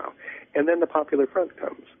for a while. And then the Popular Front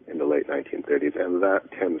comes in the late 1930s, and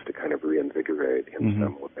that tends to kind of reinvigorate in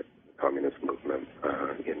some way the communist movement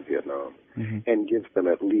in Vietnam, and gives them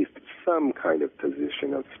at least some kind of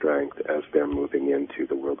position of strength as they're moving into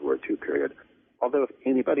the World War II period. Although if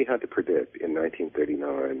anybody had to predict in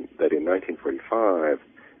 1939 that in 1945,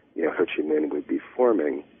 Ho Chi Minh would be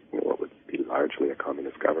forming what would be largely a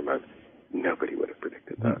communist government, nobody would have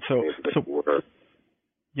predicted that.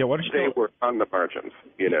 Why don't you they were on the margins,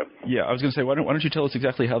 Yeah, I was going to say, why don't you tell us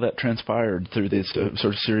exactly how that transpired through this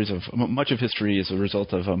sort of series of much of history as a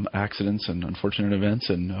result of accidents and unfortunate events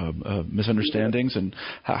and misunderstandings, and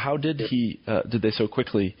how did they so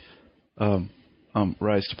quickly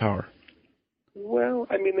rise to power? Well,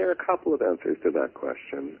 there are a couple of answers to that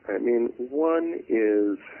question. One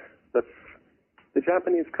is the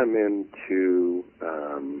Japanese come into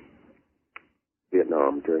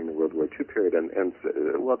Vietnam during the World War II period, and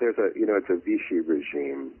there's it's a Vichy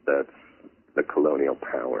regime that's the colonial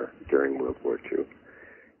power during World War II.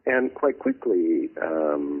 And quite quickly,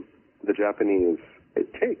 the Japanese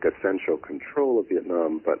take essential control of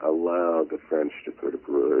Vietnam, but allow the French to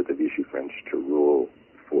the Vichy French to rule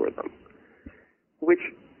for them. Which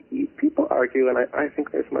people argue, and I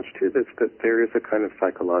think there's much to this, that there is a kind of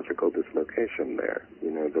psychological dislocation there,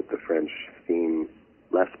 that the French seem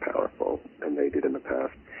less powerful than they did in the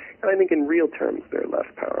past. And I think in real terms they're less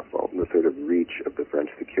powerful. The sort of reach of the French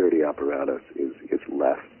security apparatus is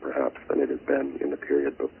less, perhaps, than it has been in the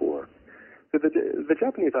period before. So the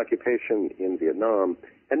Japanese occupation in Vietnam,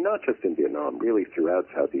 and not just in Vietnam, really throughout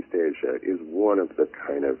Southeast Asia, is one of the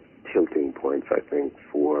kind of tilting points, I think,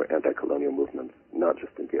 for anti-colonial movements, not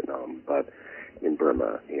just in Vietnam, but in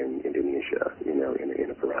Burma, in Indonesia, in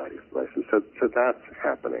a variety of places. So that's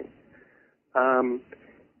happening.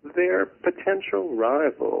 Their potential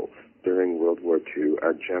rivals during World War II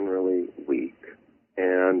are generally weak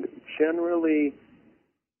and generally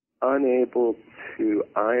unable to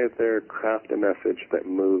either craft a message that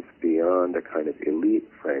moves beyond a kind of elite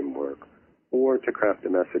framework or to craft a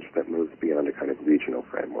message that moves beyond a kind of regional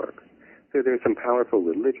framework. So there's some powerful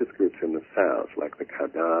religious groups in the South, like the Ca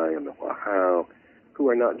Dai and the Hoa Hao, who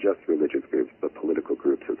are not just religious groups, but political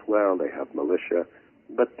groups as well. They have militia,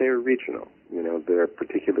 but they're regional. There are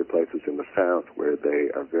particular places in the South where they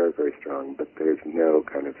are very, very strong, but there's no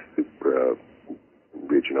kind of super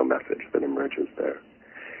regional message that emerges there.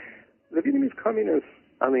 The Vietnamese communists,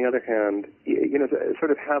 on the other hand,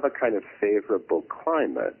 sort of have a kind of favorable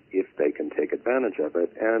climate if they can take advantage of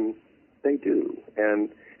it, and they do. And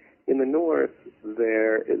in the North,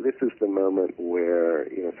 this is the moment where,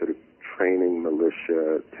 sort of training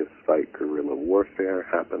militia to fight guerrilla warfare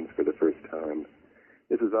happens for the first time.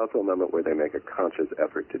 This is also a moment where they make a conscious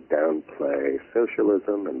effort to downplay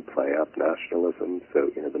socialism and play up nationalism. So,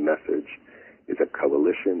 the message is a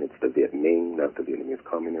coalition. It's the Viet Minh, not the Vietnamese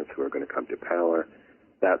communists, who are going to come to power.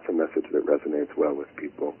 That's a message that resonates well with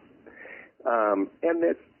people. And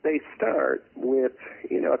they start with,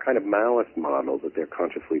 a kind of Maoist model that they're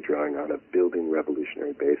consciously drawing on of building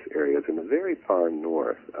revolutionary base areas in the very far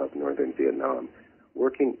north of northern Vietnam,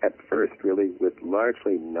 working at first really with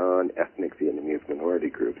largely non-ethnic Vietnamese minority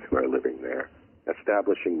groups who are living there,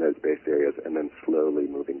 establishing those base areas and then slowly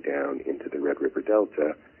moving down into the Red River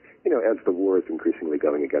Delta. As the war is increasingly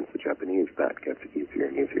going against the Japanese, that gets easier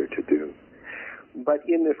and easier to do. But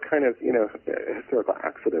in this kind of, historical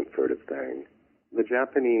accident sort of thing, the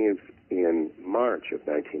Japanese in March of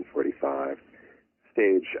 1945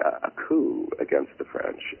 stage a coup against the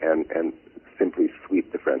French and simply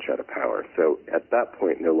sweep the French out of power. So at that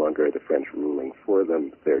point, no longer are the French ruling for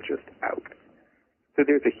them, they're just out. So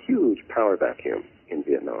there's a huge power vacuum in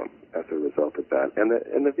Vietnam as a result of that. And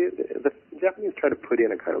the Japanese try to put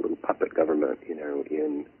in a kind of little puppet government,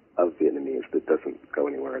 of Vietnamese that doesn't go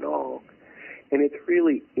anywhere at all. And it's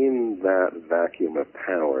really in that vacuum of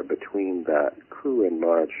power between that coup in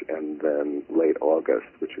March and then late August,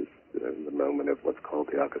 which is the moment of what's called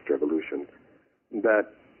the August Revolution,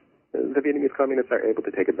 that the Vietnamese communists are able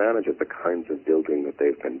to take advantage of the kinds of building that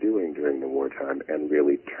they've been doing during the wartime and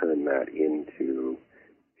really turn that into,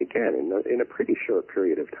 again, in a pretty short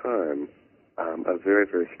period of time, a very,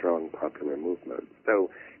 very strong popular movement. So,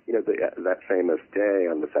 that famous day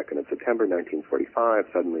on the 2nd of September 1945,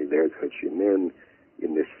 suddenly there's Ho Chi Minh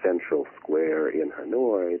in this central square in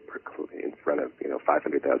Hanoi in front of,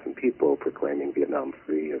 500,000 people proclaiming Vietnam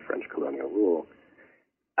free of French colonial rule.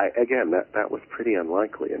 That was pretty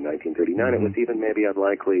unlikely in 1939. Mm-hmm. It was even maybe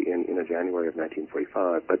unlikely in January of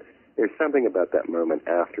 1945. But there's something about that moment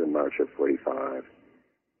after March of 45,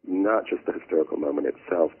 not just the historical moment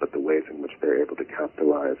itself, but the ways in which they're able to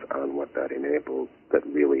capitalize on what that enables that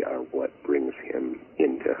really are what brings him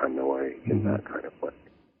into Hanoi in that kind of way.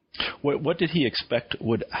 What did he expect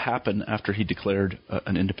would happen after he declared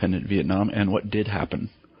an independent Vietnam, and what did happen?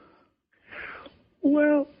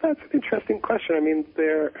 Well, that's an interesting question. I mean,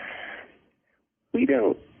 a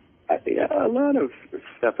lot of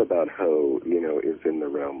stuff about Ho, is in the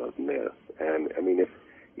realm of myth. And, I mean,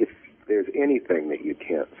 if there's anything that you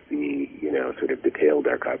can't see, sort of detailed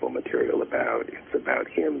archival material about, it's about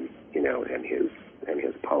him, and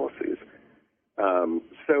his policies.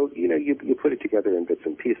 So, you put it together in bits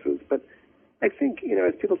and pieces. But I think,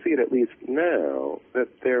 as people see it at least now, that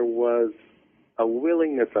there was a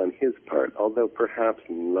willingness on his part, although perhaps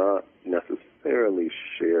not necessarily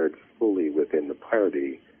shared fully within the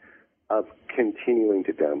party, of continuing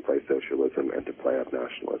to downplay socialism and to play up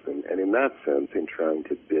nationalism. And in that sense, in trying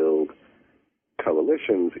to build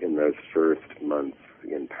coalitions in those first months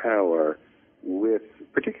in power with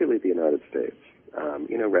particularly the United States,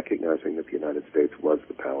 recognizing that the United States was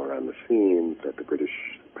the power on the scene, that the British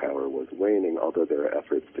power was waning, although there are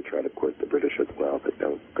efforts to try to court the British as well that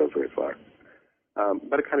don't go very far.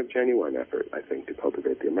 But a kind of genuine effort, I think, to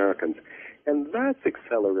cultivate the Americans. And that's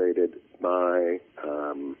accelerated by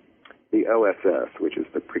the OSS, which is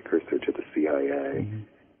the precursor to the CIA,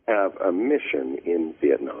 have a mission in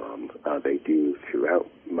Vietnam. They do throughout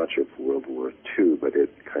much of World War II, but it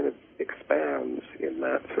kind of expands in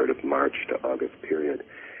that sort of March to August period.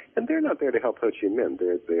 And they're not there to help Ho Chi Minh.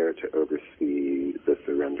 They're there to oversee the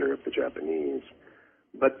surrender of the Japanese.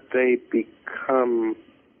 But they become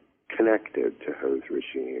connected to Ho's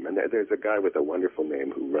regime. And there's a guy with a wonderful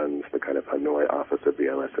name who runs the kind of Hanoi office of the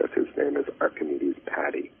OSS. His name is Archimedes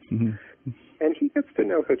Paddy. Mm-hmm. And he gets to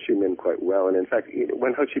know Ho Chi Minh quite well. And in fact,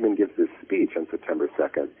 when Ho Chi Minh gives this speech on September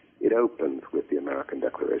 2nd, it opens with the American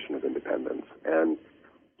Declaration of Independence. And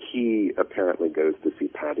he apparently goes to see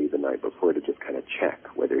Paddy the night before to just kind of check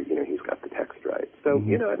whether, he's got the text right. So,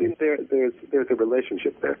 there's a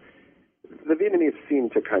relationship there. The Vietnamese seem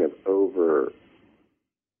to kind of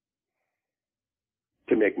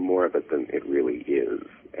to make more of it than it really is.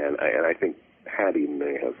 And I think Paddy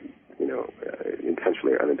may have,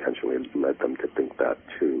 intentionally or unintentionally led them to think that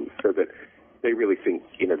too, so that they really think,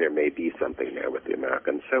 there may be something there with the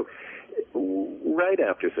Americans. So right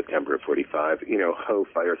after September of 45, Ho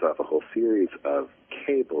fires off a whole series of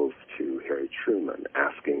cables to Harry Truman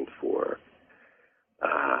asking for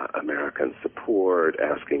American support,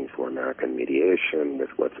 asking for American mediation with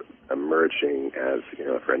what's emerging as,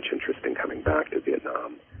 a French interest in coming back to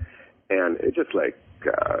Vietnam. And just like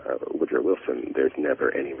Woodrow Wilson, there's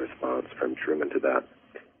never any response from Truman to that.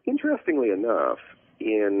 Interestingly enough,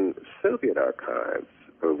 in Soviet archives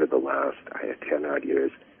over the last 10 odd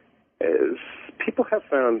years is people have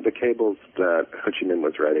found the cables that Ho Chi Minh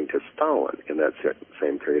was writing to Stalin in that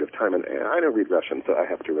same period of time. And I don't read Russian, so I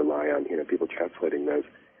have to rely on, people translating those.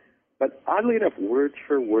 But oddly enough, word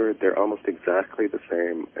for word, they're almost exactly the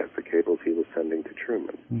same as the cables he was sending to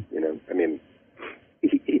Truman.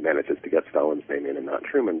 He manages to get Stalin's name in and not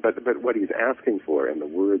Truman. But what he's asking for and the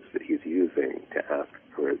words that he's using to ask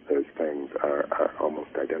for those things are almost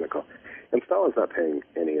identical. And Stalin's not paying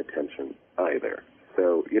any attention either.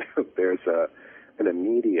 So, there's an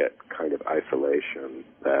immediate kind of isolation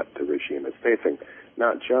that the regime is facing,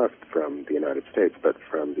 not just from the United States, but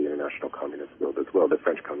from the international communist world as well. The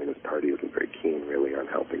French Communist Party isn't very keen, really, on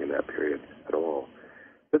helping in that period at all.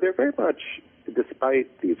 But they're very much,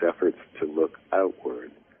 despite these efforts to look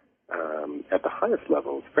outward, at the highest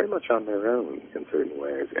levels, very much on their own in certain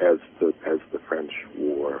ways, as the French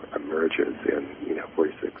War emerges in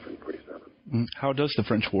 46 and 47. How does the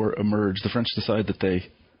French War emerge? The French decide that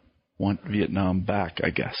they want Vietnam back, I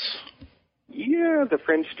guess. Yeah, the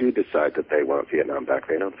French do decide that they want Vietnam back.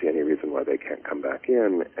 They don't see any reason why they can't come back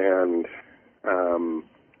in, and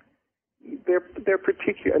they're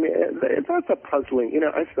particular. I mean, that's a puzzling.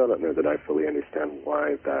 I still don't know that I fully understand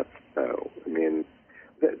why that's so. I mean,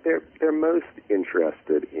 they're most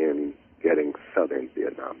interested in getting southern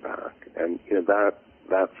Vietnam back, and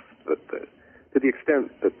that's to the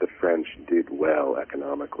extent that the French did well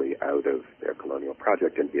economically out of their colonial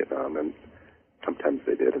project in Vietnam, and sometimes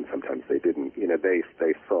they did and sometimes they didn't.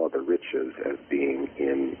 They saw the riches as being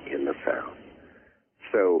in the South.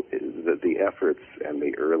 So the efforts and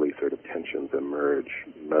the early sort of tensions emerge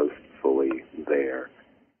most fully there.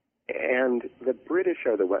 And the British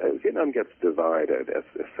are the one. Vietnam gets divided, as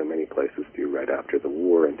so many places do right after the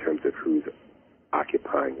war, in terms of who's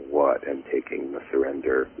occupying what and taking the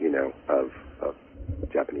surrender, of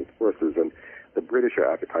Japanese forces. And the British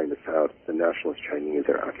are occupying the South. The Nationalist Chinese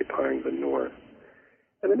are occupying the North.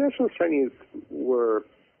 And the Nationalist Chinese were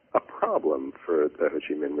a problem for the Ho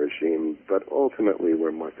Chi Minh regime, but ultimately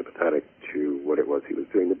were more sympathetic to what it was he was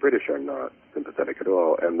doing. The British are not sympathetic at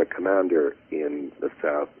all, and the commander in the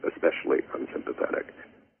South especially unsympathetic.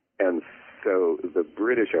 And so the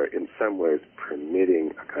British are in some ways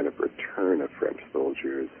permitting a kind of return of French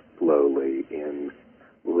soldiers slowly in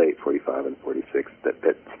late 45 and 46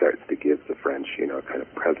 that starts to give the French, a kind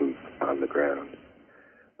of presence on the ground.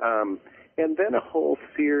 And then a whole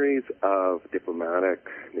series of diplomatic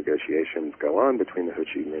negotiations go on between the Ho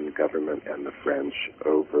Chi Minh government and the French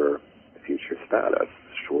over future status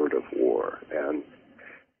short of war. And,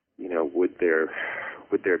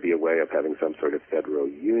 would there be a way of having some sort of federal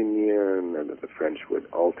union, and that the French would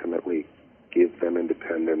ultimately give them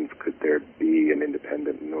independence? Could there be an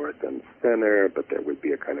independent North and Center, but there would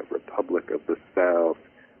be a kind of Republic of the South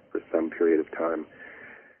for some period of time?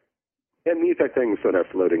 And these are things that are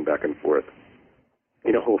floating back and forth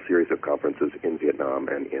in a whole series of conferences in Vietnam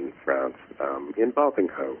and in France, involving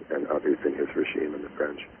Ho and others in his regime and the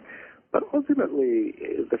French. But ultimately,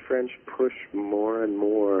 the French push more and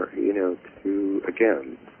more, to,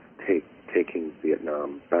 again, taking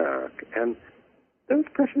Vietnam back. And those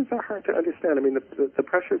pressures are hard to understand. I mean, the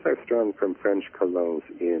pressures are strong from French colons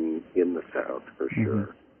in the South, for sure.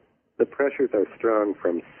 Mm-hmm. The pressures are strong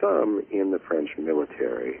from some in the French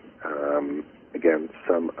military. Again,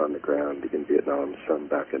 some on the ground in Vietnam, some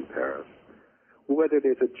back in Paris. Whether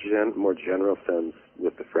there's a more general sense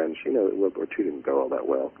with the French, World War II didn't go all that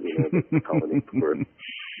well. The colonies were,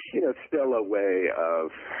 still a way of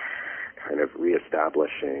kind of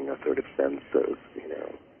reestablishing a sort of sense of,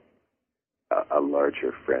 a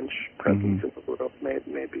larger French presence in the world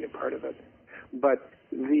may be a part of it. But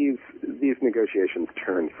these negotiations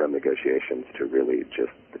turned from negotiations to really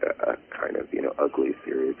just a kind of, ugly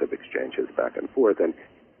series of exchanges back and forth. And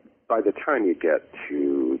by the time you get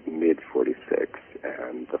to mid-46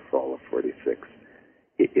 and the fall of 46,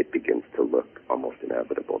 it begins to look almost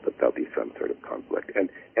inevitable that there'll be some sort of conflict. And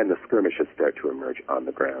the skirmishes start to emerge on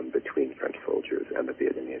the ground between French soldiers and the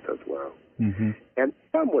Vietnamese as well. Mm-hmm. And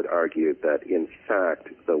some would argue that, in fact,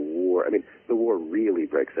 the war really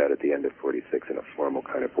breaks out at the end of 46 in a formal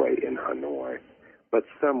kind of way in Hanoi. But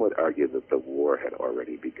some would argue that the war had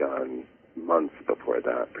already begun months before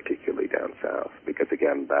that, particularly down south, because,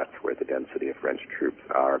 again, that's where the density of French troops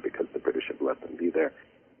are, because the British have let them be there,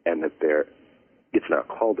 and that it's not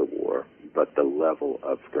called a war, but the level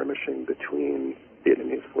of skirmishing between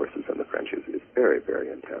Vietnamese forces and the French is very, very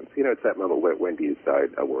intense. It's that moment where when do you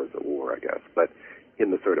decide a war is a war, I guess. But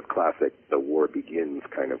in the sort of classic the war begins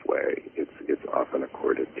kind of way, it's often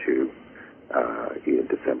accorded to in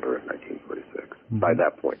December of 1946. Mm-hmm. By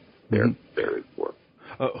that point, there is war.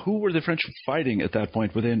 Who were the French fighting at that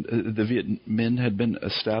point? Within the Viet Minh had been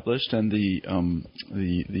established, and the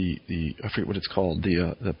I forget what it's called,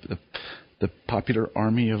 the Popular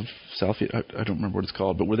Army of South Viet. I don't remember what it's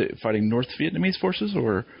called, but were they fighting North Vietnamese forces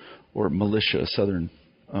or militia, Southern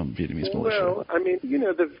Vietnamese militia? Well, I mean,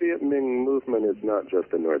 the Viet Minh movement is not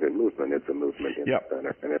just a northern movement; it's a movement in the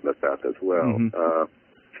center and in the south as well. Mm-hmm.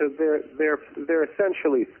 So they're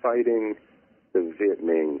essentially fighting the Viet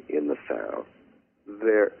Minh in the south.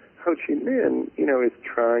 Ho Chi Minh, is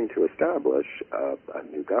trying to establish a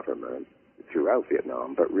new government throughout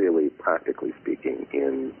Vietnam, but really, practically speaking,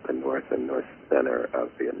 in the north and north center of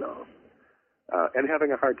Vietnam. And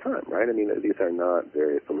having a hard time, right? I mean, these are not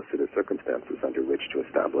very felicitous circumstances under which to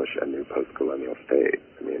establish a new post-colonial state.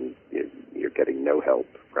 I mean, you're getting no help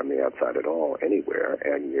from the outside at all anywhere,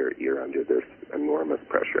 and you're under this enormous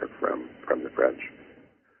pressure from the French.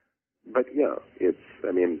 But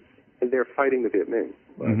they're fighting the Viet Minh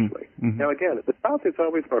largely. Mm-hmm. Now, again, the South is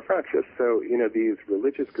always more fractious. So, these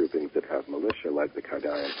religious groupings that have militia, like the Khai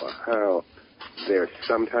Dai and Hoa Hao, they're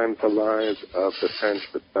sometimes allies of the French,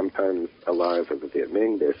 but sometimes allies of the Viet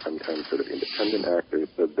Minh. They're sometimes sort of independent actors.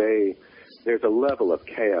 So there's a level of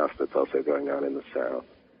chaos that's also going on in the South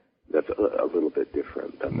that's a little bit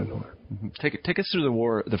different than the North. Mm-hmm. Take us through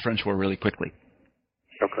the French War really quickly.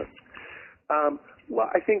 Okay. Well,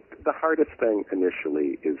 I think the hardest thing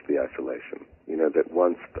initially is the isolation. That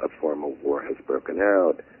once a formal war has broken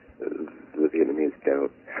out, the Vietnamese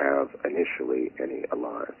don't have initially any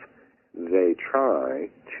allies. They try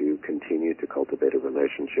to continue to cultivate a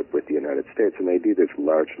relationship with the United States, and they do this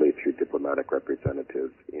largely through diplomatic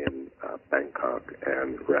representatives in Bangkok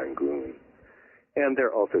and Rangoon. And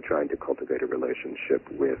they're also trying to cultivate a relationship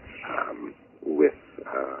with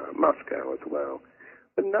Moscow as well.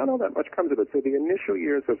 But not all that much comes of it. So the initial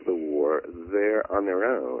years of the war, they're on their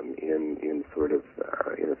own in sort of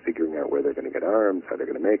figuring out where they're going to get arms, how they're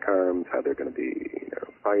going to make arms, how they're going to be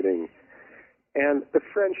fighting. And the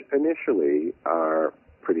French initially are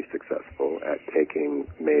pretty successful at taking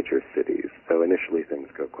major cities. So initially things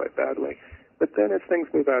go quite badly. But then as things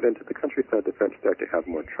move out into the countryside, the French start to have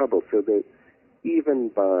more trouble. So that even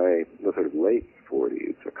by the sort of late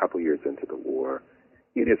 40s, a couple years into the war,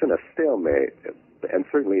 it isn't a stalemate, and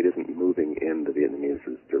certainly it isn't moving in the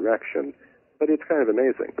Vietnamese's direction. But it's kind of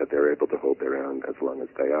amazing that they're able to hold their own as long as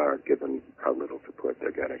they are, given how little support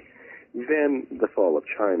they're getting. Then the fall of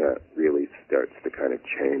China really starts to kind of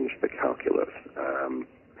change the calculus,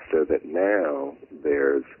 so that now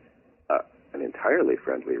there's an entirely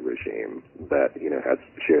friendly regime that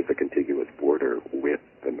shares a contiguous border with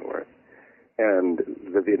the North, and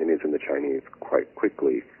the Vietnamese and the Chinese quite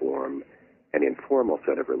quickly form an informal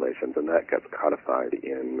set of relations, and that gets codified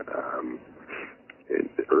in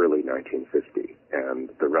early 1950, and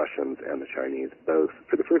the Russians and the Chinese both,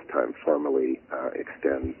 for the first time, formally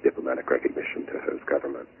extend diplomatic recognition to Ho's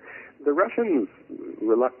government. The Russians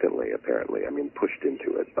reluctantly, apparently, pushed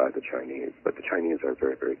into it by the Chinese, but the Chinese are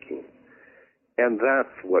very, very keen. And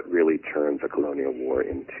that's what really turns a colonial war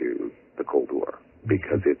into the Cold War,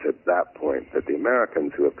 because it's at that point that the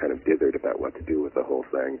Americans, who have kind of dithered about what to do with the whole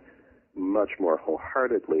thing, much more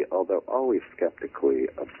wholeheartedly, although always skeptically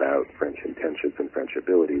about French intentions and French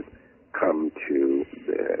abilities, come to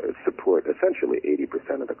support essentially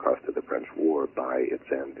 80% of the cost of the French war by its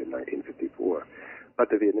end in 1954. But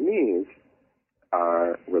the Vietnamese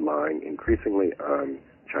are relying increasingly on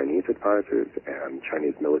Chinese advisors and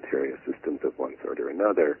Chinese military assistance of one sort or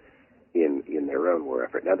another in their own war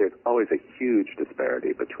effort. Now, there's always a huge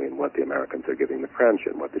disparity between what the Americans are giving the French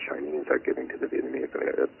and what the Chinese are giving to the Vietnamese,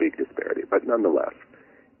 a big disparity. But nonetheless,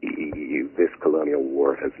 this colonial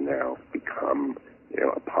war has now become,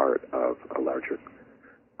 a part of a larger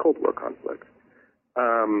Cold War conflict.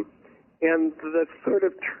 And the sort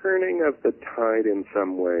of turning of the tide in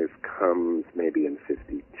some ways comes maybe in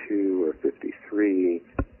 52 or 53.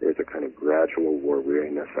 There's a kind of gradual war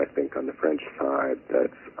weariness, I think, on the French side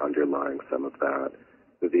that's underlying some of that.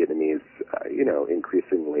 The Vietnamese,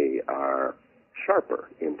 increasingly are sharper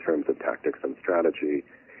in terms of tactics and strategy.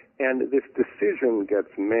 And this decision gets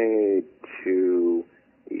made to,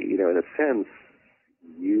 in a sense,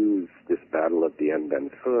 use this Battle of Dien Bien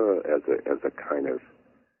Phu as a kind of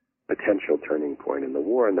potential turning point in the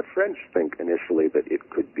war. And the French think initially that it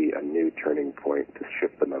could be a new turning point to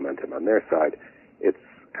shift the momentum on their side. It's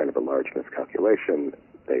kind of a large miscalculation.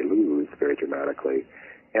 They lose very dramatically,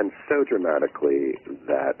 and so dramatically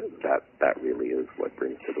that really is what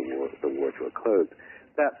brings the war to a close.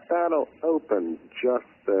 That battle opened just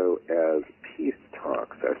so as peace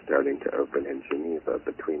talks are starting to open in Geneva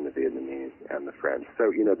between the Vietnamese and the French.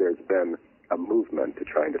 So, there's been a movement to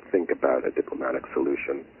trying to think about a diplomatic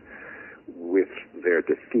solution. With their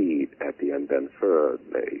defeat at the Ende Ben Fur,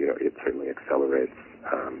 it certainly accelerates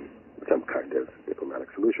some kind of diplomatic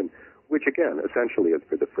solution, which again, essentially is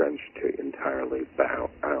for the French to entirely bow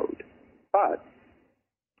out. But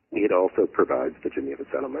it also provides, the Geneva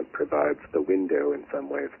settlement provides the window in some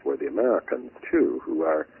ways for the Americans too, who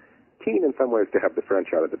are keen in some ways to have the French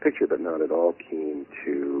out of the picture, but not at all keen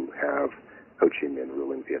to have Ho Chi Minh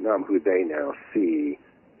ruling Vietnam, who they now see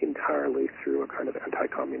entirely through a kind of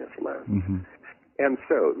anti-communist lens. Mm-hmm. And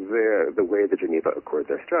so the way the Geneva Accords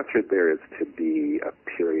are structured, there is to be a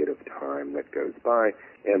period of time that goes by,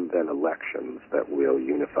 and then elections that will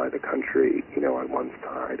unify the country, on one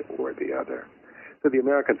side or the other. So the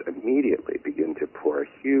Americans immediately begin to pour a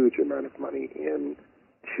huge amount of money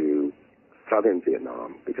into southern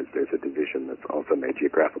Vietnam, because there's a division that's also made,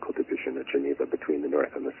 geographical division at Geneva between the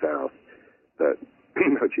north and the south. The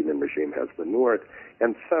Ho Chi Minh regime has the north,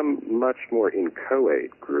 and some much more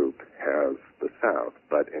inchoate group has the south,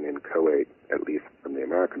 but an inchoate, at least from the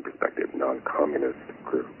American perspective, non-communist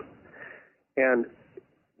group. And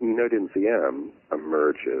Ngo Dinh Diem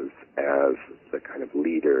emerges as the kind of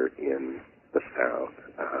leader in the south,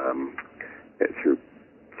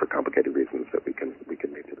 for complicated reasons that we can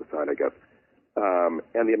leave to the side, I guess.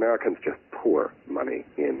 And the Americans just pour money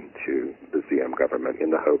into the Diem government in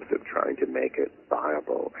the hopes of trying to make it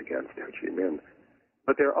viable against Ho Chi Minh.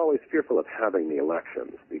 But they're always fearful of having the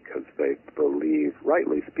elections because they believe,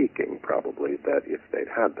 rightly speaking, probably, that if they'd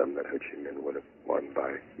had them, that Ho Chi Minh would have won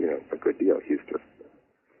by, a good deal.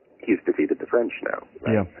 He's defeated the French now,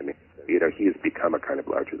 right? Yeah. I mean, he's become a kind of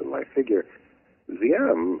larger-than-life figure.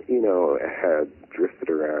 Diem, had drifted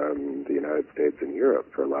around the United States and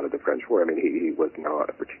Europe for a lot of the French War. I mean, he was not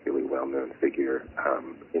a particularly well-known figure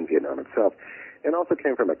in Vietnam itself, and also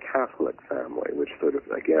came from a Catholic family, which sort of,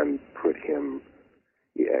 again, put him,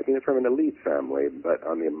 from an elite family, but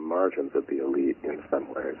on the margins of the elite in some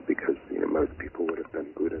ways, because, most people would have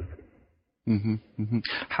been Buddhist. Mm-hmm, mm-hmm.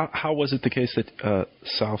 How was it the case that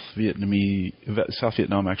South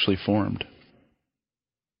Vietnam actually formed?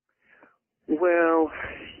 Well,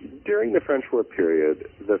 during the French War period,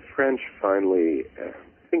 the French finally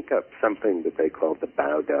think up something that they call the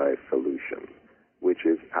Bao Dai solution, which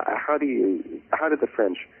is how did the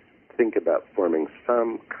French think about forming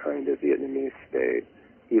some kind of Vietnamese state,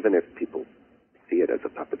 even if people see it as a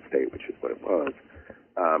puppet state, which is what it was,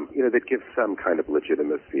 that gives some kind of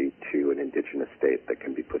legitimacy to an indigenous state that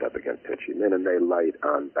can be put up against Ho Chi Minh, and they light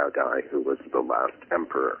on Bao Dai, who was the last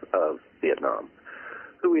emperor of Vietnam,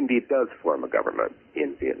 who indeed does form a government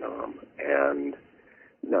in Vietnam, and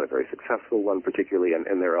not a very successful one particularly, and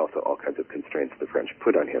there are also all kinds of constraints the French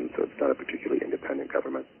put on him, so it's not a particularly independent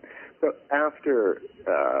government. So after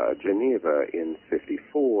Geneva in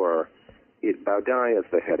 1954, Bao Dai is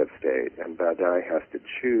the head of state, and Bao Dai has to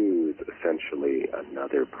choose essentially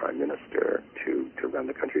another prime minister to run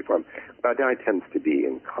the country for him. Bao Dai tends to be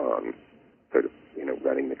in con, sort of,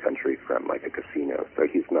 running the country from like a casino, so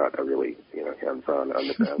he's not a really, hands-on on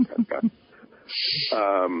the ground kind of guy.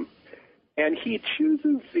 And he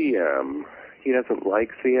chooses Diem. He doesn't like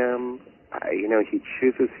Diem. He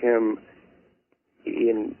chooses him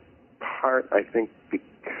in part, I think,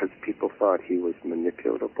 because people thought he was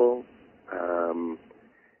manipulatable.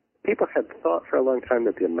 People had thought for a long time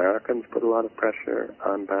that the Americans put a lot of pressure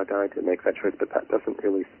on Bao Dai to make that choice, but that doesn't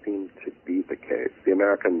really seem to be the case. The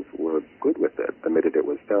Americans were good with it the minute it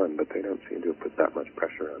was done, but they don't seem to have put that much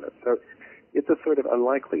pressure on it. So it's a sort of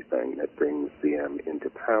unlikely thing that brings Diem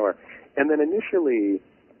into power. And then initially,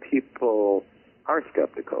 people are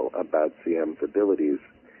skeptical about Diem's abilities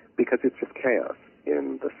because it's just chaos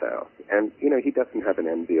in the South. And, he doesn't have an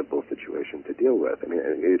enviable situation to deal with. I mean,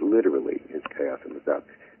 it literally is chaos in the South.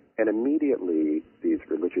 And immediately, these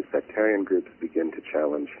religious sectarian groups begin to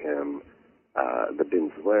challenge him. The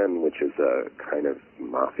Binh Duen, which is a kind of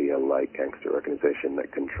mafia-like gangster organization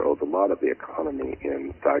that controls a lot of the economy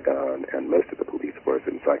in Saigon, and most of the police force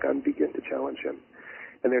in Saigon begin to challenge him.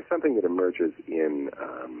 And there's something that emerges in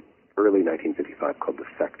early 1955 called the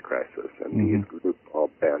sect crisis, and these groups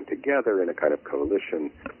all band together in a kind of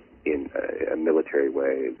coalition in a military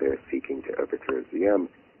way. They're seeking to overthrow Diem.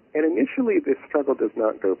 And initially, this struggle does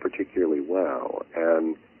not go particularly well,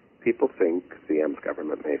 and people think Diem's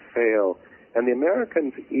government may fail, and the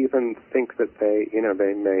Americans even think that they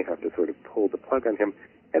may have to sort of pull the plug on him,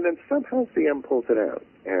 and then somehow Diem pulls it out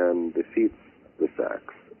and defeats the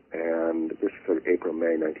sects, and this is sort of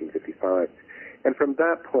April-May 1955. And from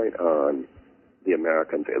that point on, the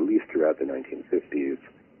Americans, at least throughout the 1950s,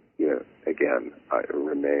 again,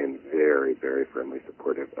 remain very, very firmly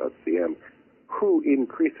supportive of Diem, who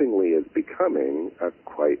increasingly is becoming a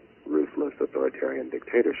quite ruthless authoritarian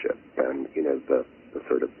dictatorship. And, the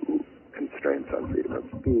sort of constraints on freedom of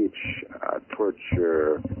speech,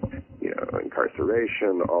 torture,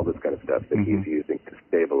 incarceration, all this kind of stuff that he's using to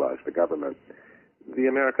stabilize the government. The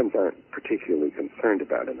Americans aren't particularly concerned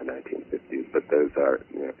about in the 1950s, but those are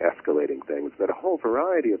escalating things that a whole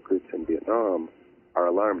variety of groups in Vietnam are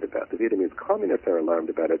alarmed about. The Vietnamese communists are alarmed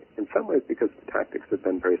about it in some ways because the tactics have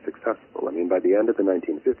been very successful. I mean, by the end of the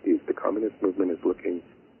 1950s, the communist movement is looking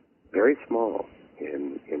very small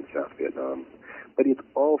in South Vietnam, but it's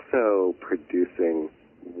also producing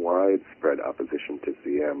widespread opposition to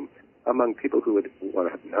Diem among people who would want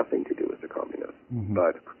to have nothing to do with the communists,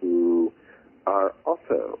 but who are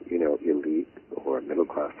also, elite or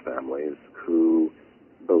middle-class families who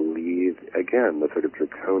believe, again, the sort of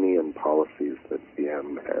draconian policies that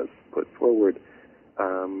Diem has put forward,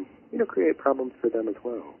 create problems for them as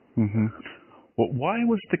well. Well, why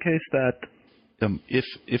was the case that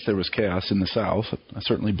if there was chaos in the South, I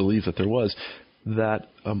certainly believe that there was, that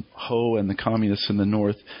Ho and the communists in the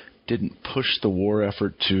North didn't push the war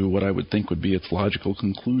effort to what I would think would be its logical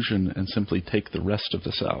conclusion and simply take the rest of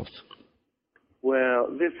the South? Well,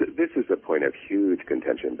 this is a point of huge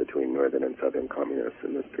contention between Northern and Southern communists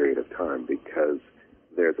in this period of time because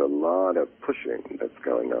there's a lot of pushing that's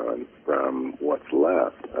going on from what's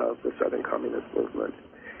left of the Southern Communist movement.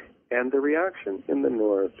 And the reaction in the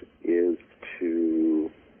North is to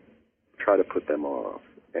try to put them off.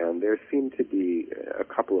 And there seem to be a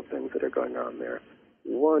couple of things that are going on there.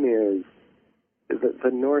 One is that the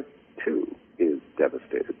North, too, is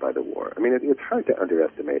devastated by the war. I mean, it's hard to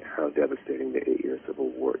underestimate how devastating the 8-year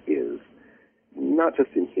Civil War is, not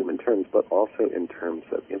just in human terms, but also in terms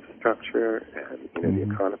of infrastructure and,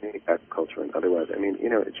 the economy, agriculture, and otherwise. I mean,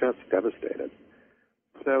 it's just devastated.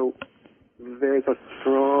 So there's a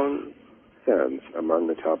strong sense among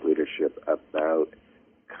the top leadership about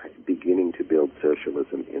beginning to build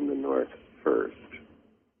socialism in the North first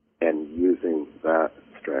and using that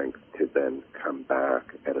strength to then come back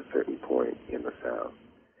at a certain point in the South.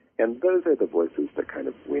 And those are the voices that kind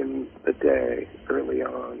of win the day early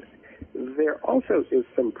on. There also is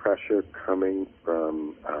some pressure coming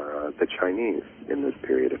from the Chinese in this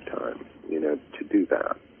period of time, to do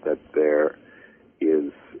that there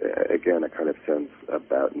is, again, a kind of sense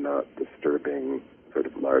about not disturbing sort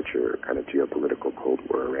of larger kind of geopolitical Cold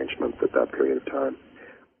War arrangements at that period of time.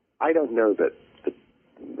 I don't know that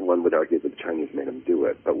one would argue that the Chinese made them do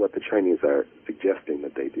it, but what the Chinese are suggesting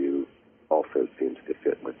that they do also seems to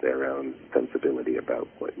fit with their own sensibility about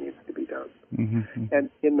what needs to be done. And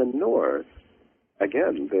in the North,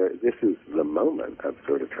 again, this is the moment of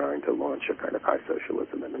sort of trying to launch a kind of high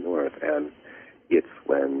socialism in the North, and it's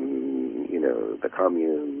when, the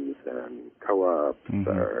communes and co-ops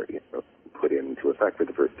are, put into effect for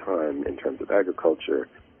the first time in terms of agriculture.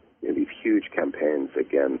 These huge campaigns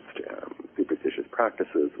against superstitious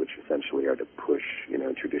practices, which essentially are to push,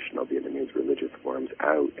 traditional Vietnamese religious forms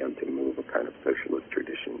out and to move a kind of socialist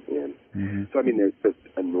tradition in. So, I mean, there's this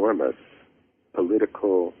enormous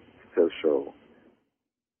political, social,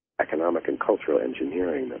 economic, and cultural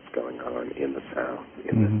engineering that's going on in the South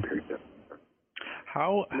in this period.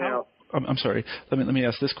 I'm sorry. Let me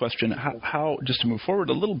ask this question. How just to move forward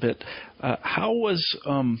a little bit, how was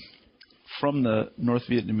from the North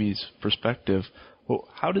Vietnamese perspective,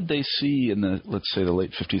 how did they see in the, let's say, the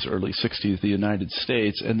late 50s, early 60s, the United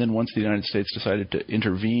States, and then once the United States decided to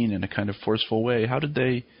intervene in a kind of forceful way, how did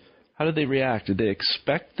they react? Did they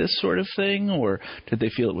expect this sort of thing, or did they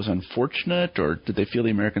feel it was unfortunate, or did they feel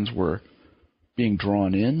the Americans were being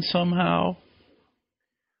drawn in somehow?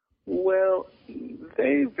 Well,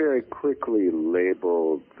 they very quickly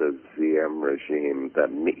labeled the Diem regime the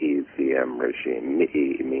Mỹ Diem regime.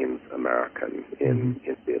 Mỹ means American in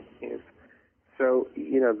Vietnamese. So,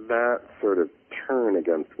 that sort of turn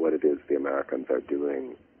against what it is the Americans are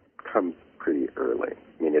doing comes pretty early.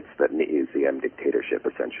 I mean, it's the Mỹ Diem dictatorship,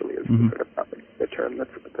 essentially, is sort of the term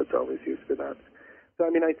that's always used for that. So, I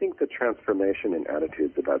mean, I think the transformation in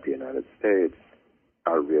attitudes about the United States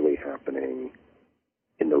are really happening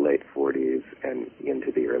in the late 40s and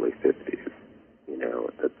into the early 50s.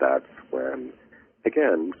 That's when,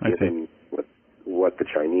 again, given what the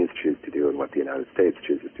Chinese choose to do and what the United States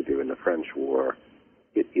chooses to do in the French War,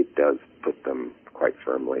 it does put them quite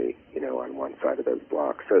firmly, on one side of those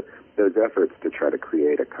blocks. So those efforts to try to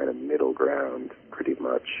create a kind of middle ground pretty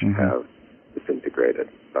much have disintegrated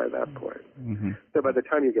by that point. So by the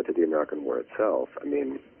time you get to the American War itself, I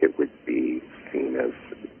mean, it would be seen as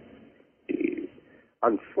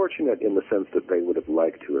unfortunate in the sense that they would have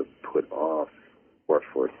liked to have put off or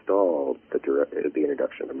forestalled the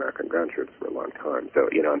introduction of American ground troops for a long time. So,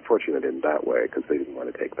 unfortunate in that way because they didn't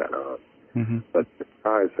want to take that on. Mm-hmm. But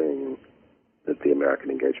surprising that the American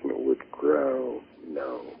engagement would grow,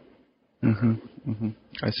 no. Mm-hmm. Mm-hmm.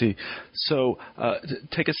 I see. So,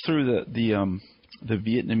 take us through the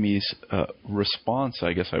Vietnamese response,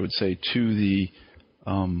 I guess I would say, to the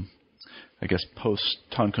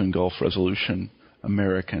post-Tonkin Gulf resolution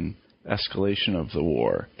American escalation of the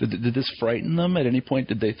war. Did this frighten them at any point?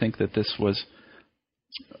 Did they think that this was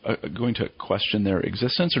going to question their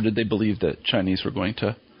existence, or did they believe that Chinese were going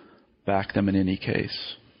to back them in any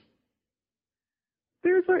case?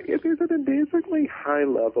 There's an amazingly high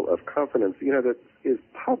level of confidence, that is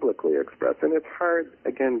publicly expressed. And it's hard,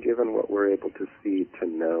 again, given what we're able to see, to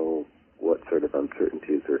know what sort of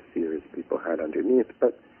uncertainties or fears people had underneath.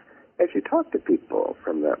 But as you talk to people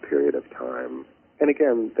from that period of time, and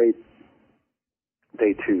again, they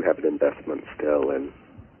too have an investment still in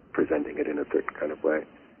presenting it in a certain kind of way.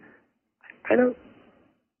 I don't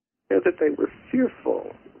know that they were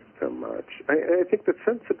fearful so much. I think the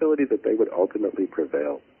sensibility that they would ultimately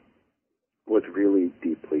prevail was really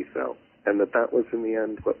deeply felt, and that was in the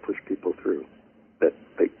end what pushed people through, that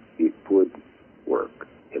it would work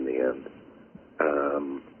in the end.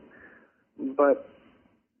 But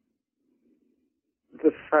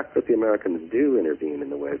the fact that the Americans do intervene in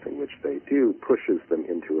the ways in which they do pushes them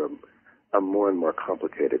into a more and more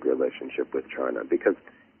complicated relationship with China, because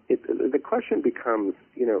the question becomes,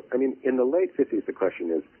 in the late 50s, the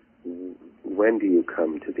question is, when do you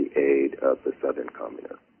come to the aid of the Southern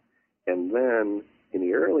communists? And then in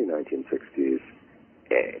the early 1960s,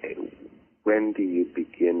 when do you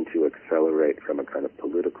begin to accelerate from a kind of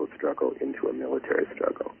political struggle into a military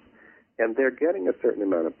struggle? And they're getting a certain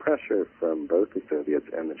amount of pressure from both the Soviets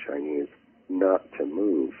and the Chinese not to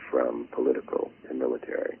move from political to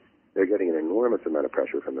military. They're getting an enormous amount of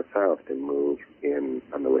pressure from the South to move in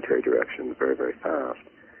a military direction very, very fast.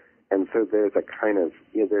 And so there's a kind of,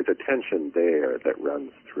 there's a tension there that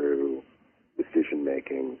runs through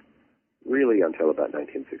decision-making really until about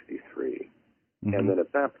 1963. Mm-hmm. And then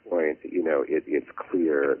at that point, it's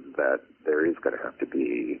clear that there is going to have to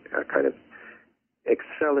be a kind of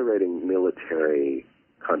accelerating military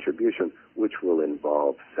contribution, which will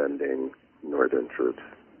involve sending northern troops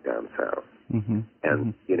down south. Mm-hmm.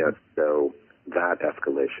 And, so that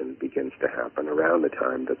escalation begins to happen around the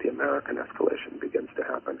time that the American escalation begins to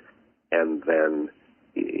happen. And then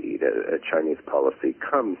a Chinese policy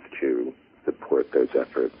comes to support those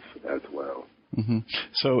efforts as well. Mm-hmm.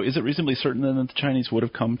 So is it reasonably certain then that the Chinese would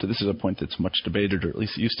have come to, this is a point that's much debated, or at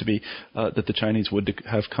least it used to be, that the Chinese would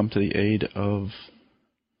have come to the aid of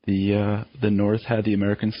the North had the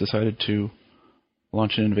Americans decided to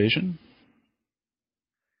launch an invasion?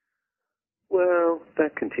 Well,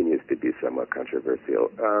 that continues to be somewhat controversial.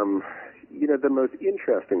 The most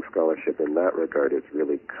interesting scholarship in that regard has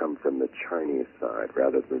really come from the Chinese side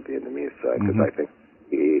rather than the Vietnamese side, because I think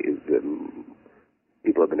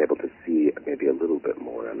people have been able to see maybe a little bit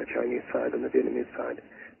more on the Chinese side than the Vietnamese side.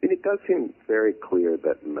 And it does seem very clear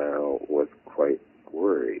that Mao was quite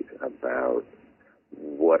worried about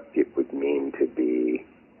what it would mean to be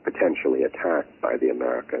potentially attacked by the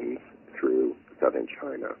Americans through southern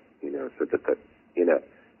China, so that in a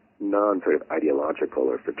non-sort of ideological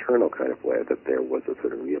or fraternal kind of way, that there was a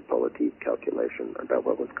sort of realpolitik calculation about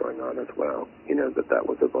what was going on as well, that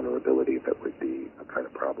was a vulnerability that would be a kind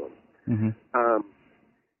of problem. Mm-hmm.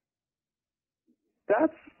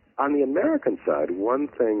 That's, on the American side, one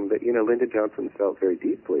thing that, Lyndon Johnson felt very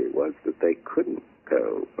deeply was that they couldn't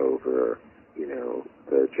go over,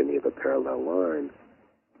 the Geneva parallel line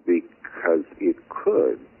because it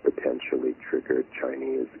could potentially trigger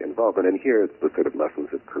Chinese involvement. And here it's the sort of lessons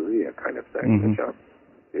of Korea kind of thing that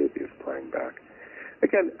Johnson is playing back.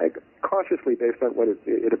 Again, cautiously based on what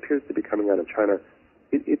it appears to be coming out of China,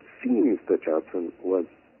 it seems that Johnson was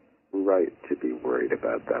right to be worried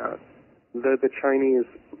about that. The Chinese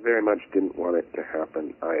very much didn't want it to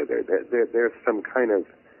happen either. There's some kind of,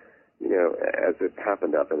 as it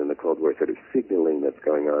happened up in the Cold War, sort of signaling that's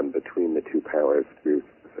going on between the two powers through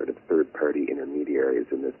sort of third-party intermediaries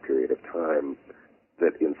in this period of time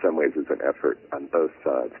that in some ways is an effort on both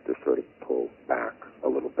sides to sort of pull back a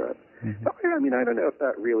little bit. Mm-hmm. I don't know if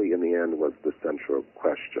that really in the end was the central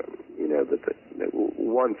question, that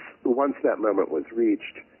once that moment was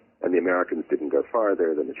reached and the Americans didn't go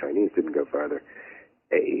farther, then the Chinese didn't go farther,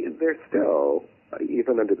 there's still,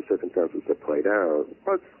 even under the circumstances that played out,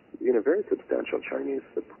 was very substantial Chinese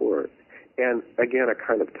support. And again, a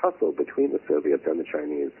kind of tussle between the Soviets and the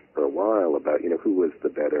Chinese for a while about, who was the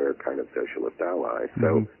better kind of socialist ally.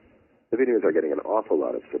 So the Vietnamese are getting an awful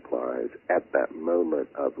lot of supplies at that moment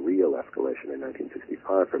of real escalation in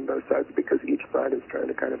 1965 from both sides because each side is trying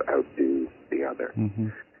to kind of outdo the other. Mm-hmm.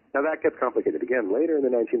 Now that gets complicated again later in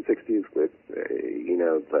the 1960s with,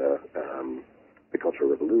 the Cultural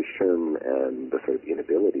Revolution and the sort of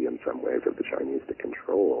inability in some ways of the Chinese to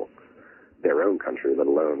control their own country, let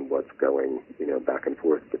alone what's going, back and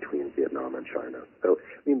forth between Vietnam and China. So,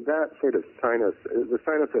 that sort of the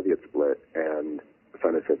Sino-Soviet split and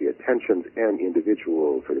Sino-Soviet tensions and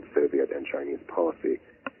individual sort of Soviet and Chinese policy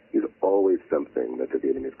is always something that the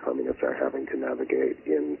Vietnamese communists are having to navigate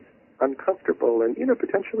in uncomfortable and,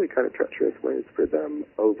 potentially kind of treacherous ways for them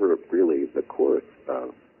over really the course of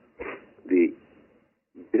the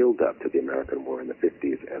build-up to the American War in the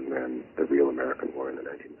 50s and then the real American War in the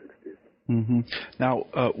 1960s. Mm-hmm. Now,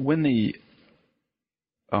 when the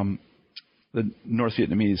North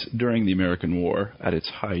Vietnamese, during the American War at its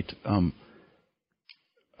height,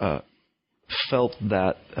 felt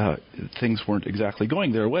that things weren't exactly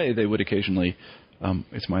going their way, they would occasionally,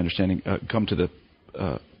 it's my understanding, come to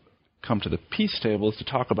the peace tables to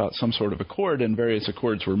talk about some sort of accord, and various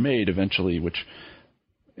accords were made eventually, which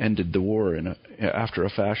ended the war after a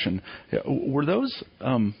fashion. Were those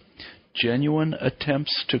genuine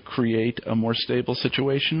attempts to create a more stable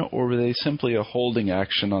situation, or were they simply a holding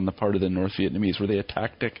action on the part of the North Vietnamese? Were they a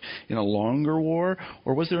tactic in a longer war,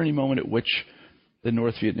 or was there any moment at which the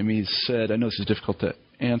North Vietnamese said, I know this is difficult to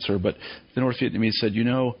answer, but the North Vietnamese said,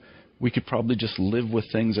 we could probably just live with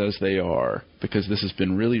things as they are because this has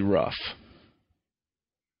been really rough?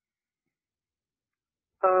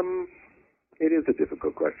 It is a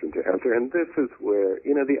difficult question to answer, and this is where,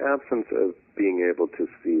 the absence of being able to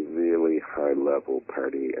see really high-level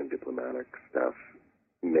party and diplomatic stuff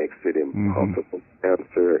makes it impossible to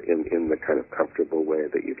answer in the kind of comfortable way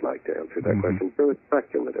that you'd like to answer that question. So it's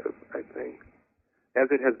speculative, I think,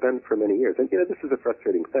 as it has been for many years. And, this is a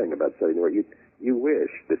frustrating thing about studying where you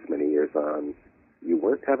wish this many years on you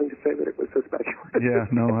weren't having to say that it was so speculative. Yeah,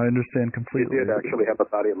 no, I understand completely. You did actually have a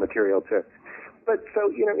body of material to... But so,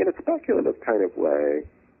 in a speculative kind of way,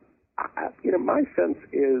 my sense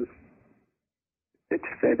is that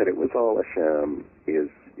to say that it was all a sham is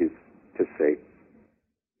to say,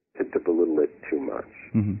 to belittle it too much.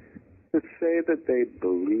 Mm-hmm. To say that they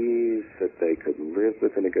believed that they could live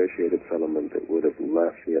with a negotiated settlement that would have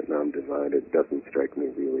left Vietnam divided doesn't strike me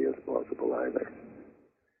really as plausible either.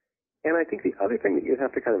 And I think the other thing that you'd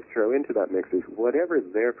have to kind of throw into that mix is whatever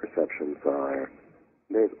their perceptions are,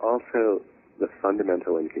 there's also the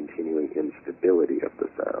fundamental and continuing instability of the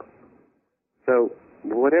South. So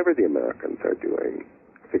whatever the Americans are doing,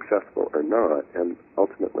 successful or not, and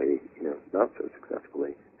ultimately, not so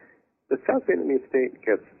successfully, the South Vietnamese state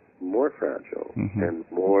gets more fragile and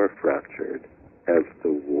more fractured as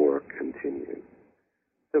the war continues.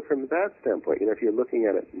 So from that standpoint, if you're looking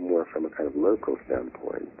at it more from a kind of local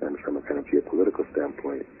standpoint than from a kind of geopolitical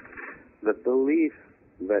standpoint, the belief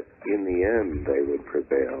that in the end they would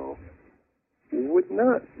prevail would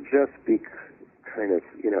not just be kind of,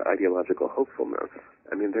 ideological hopefulness.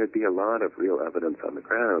 I mean, there'd be a lot of real evidence on the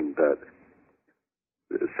ground that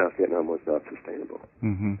South Vietnam was not sustainable.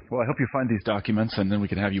 Mm-hmm. Well, I hope you find these documents, and then we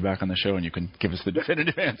can have you back on the show, and you can give us the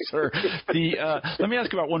definitive answer. Let me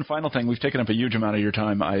ask you about one final thing. We've taken up a huge amount of your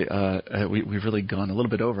time. We've really gone a little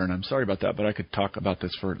bit over, and I'm sorry about that, but I could talk about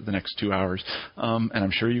this for the next 2 hours, and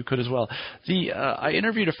I'm sure you could as well. I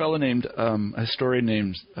interviewed a fellow named, a historian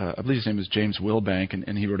named, I believe his name is James Wilbank,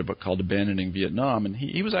 and he wrote a book called Abandoning Vietnam, and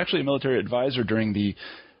he was actually a military advisor during the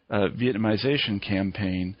Vietnamization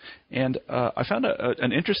campaign, and I found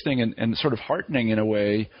an interesting and sort of heartening, in a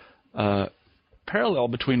way, parallel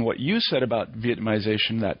between what you said about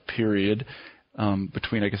Vietnamization, that period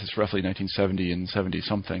between, I guess it's roughly 1970 and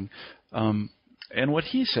 70-something, and what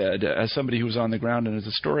he said as somebody who was on the ground and as a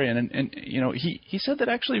historian. And he said that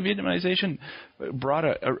actually Vietnamization brought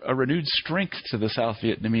a renewed strength to the South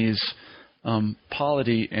Vietnamese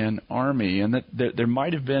polity and army, and that there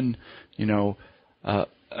might have been,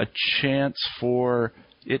 a chance for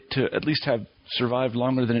it to at least have survived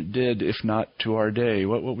longer than it did, if not to our day.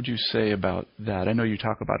 What would you say about that? I know you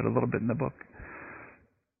talk about it a little bit in the book.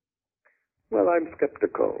 Well, I'm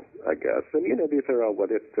skeptical, I guess. And, these are all what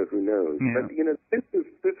ifs, so who knows. Yeah. But,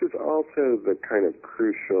 this is also the kind of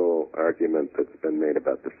crucial argument that's been made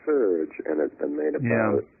about the surge, and it's been made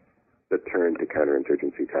about the turn to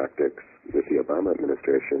counterinsurgency tactics with the Obama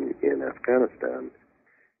administration in Afghanistan.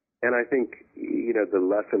 And I think, the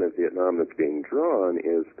lesson of Vietnam that's being drawn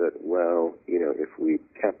is that, well, if we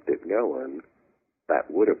kept it going, that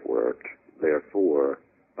would have worked. Therefore,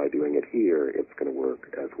 by doing it here, it's going to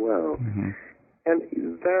work as well. Mm-hmm. And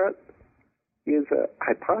that is a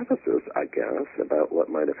hypothesis, I guess, about what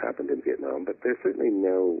might have happened in Vietnam, but there's certainly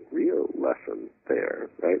no real lesson there,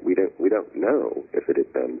 right? We don't know if it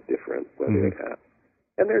had been different, whether it had.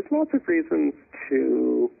 And there's lots of reasons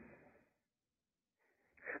to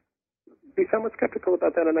be somewhat skeptical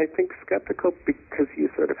about that, and I think skeptical because you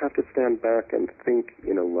sort of have to stand back and think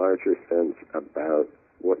in a larger sense about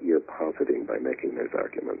what you're positing by making those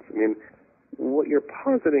arguments. I mean, what you're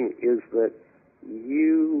positing is that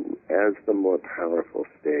you, as the more powerful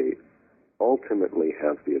state, ultimately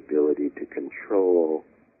have the ability to control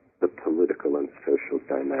the political and social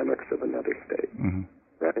dynamics of another state,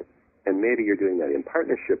 right? And maybe you're doing that in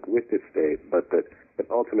partnership with the state, but that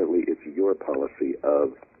ultimately it's your policy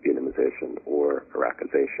of Vietnamization or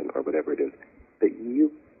Iraqization or whatever it is, that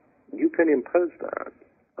you can impose that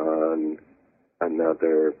on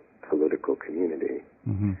another political community.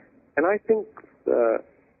 And I think the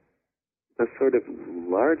sort of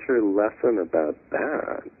larger lesson about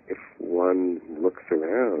that, if one looks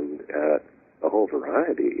around at a whole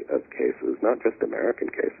variety of cases, not just American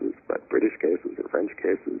cases, but British cases or French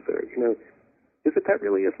cases, or, is that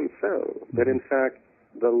really isn't so. That in fact,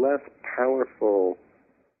 the less powerful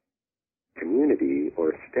community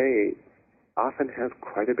or state often has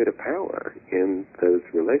quite a bit of power in those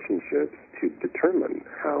relationships to determine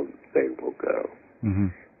how they will go.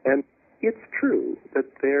 And it's true that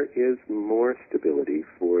there is more stability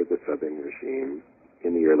for the Southern regime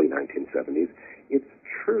in the early 1970s. It's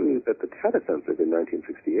true that the Tet Offensive in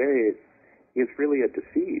 1968 is really a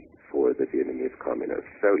defeat for the Vietnamese communists.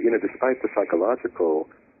 So, despite the psychological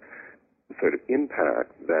sort of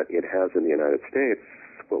impact that it has in the United States,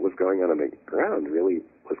 what was going on the ground really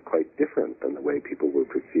was quite different than the way people were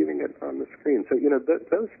perceiving it on the screen. So,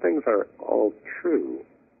 those things are all true.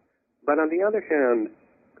 But on the other hand,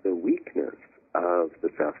 the weakness of the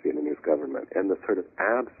South Vietnamese government and the sort of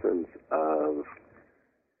absence of,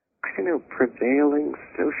 prevailing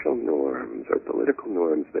social norms or political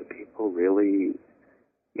norms that people really,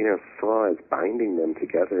 saw as binding them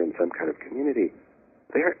together in some kind of community,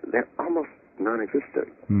 they're almost non-existent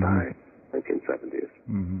by 1970s.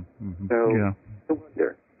 So, I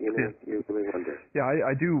wonder, you really wonder. Yeah,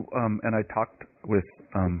 I do, and I talked with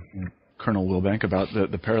Colonel Wilbank about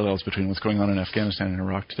the parallels between what's going on in Afghanistan and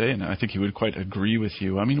Iraq today, and I think he would quite agree with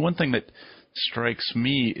you. I mean, one thing that strikes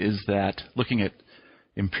me is that looking at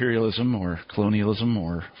imperialism or colonialism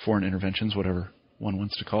or foreign interventions, whatever one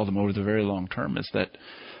wants to call them, over the very long term, is that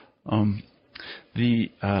the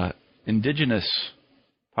indigenous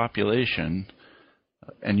population,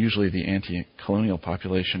 and usually the anti-colonial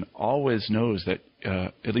population, always knows that,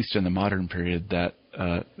 at least in the modern period, that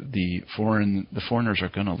the foreigners are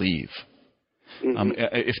going to leave.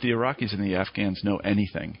 If the Iraqis and the Afghans know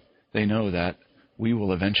anything, they know that we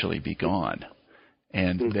will eventually be gone,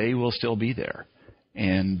 and they will still be there,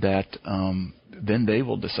 and that then they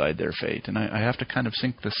will decide their fate. And I have to kind of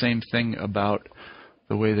think the same thing about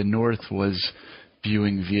the way the North was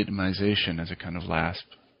viewing Vietnamization as a kind of last.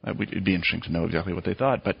 It'd be interesting to know exactly what they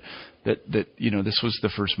thought, but that this was the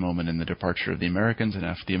first moment in the departure of the Americans, and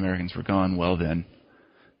after the Americans were gone, well, then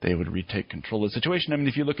they would retake control of the situation. I mean,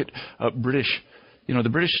 if you look at British, the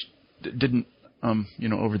British didn't,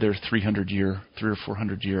 over their 3 or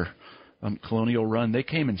 400 year colonial run, they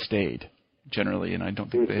came and stayed generally, and I don't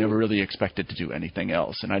think they ever really expected to do anything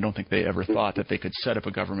else, and I don't think they ever thought that they could set up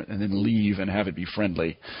a government and then leave and have it be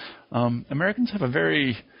friendly. Americans have a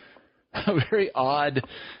very odd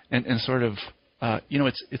and sort of,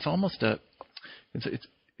 it's almost a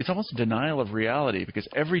denial of reality, because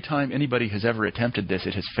every time anybody has ever attempted this,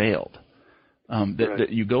 it has failed. That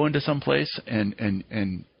you go into some place and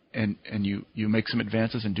you make some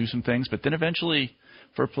advances and do some things, but then eventually,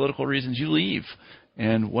 for political reasons, you leave.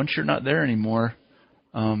 And once you're not there anymore,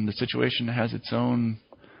 the situation has its own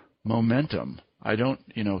momentum.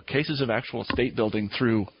 Cases of actual state building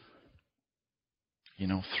through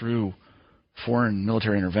foreign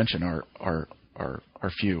military intervention are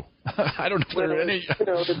few. I don't know if there are any.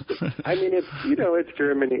 It's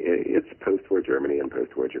Germany. It's post-war Germany and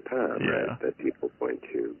post-war Japan, right, that people point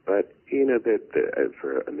to. But that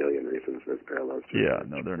for a million reasons, there's parallels.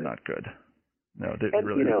 They're not good. No, they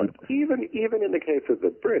really aren't. Even in the case of the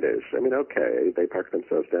British, okay, they parked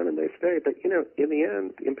themselves down and they stayed, but in the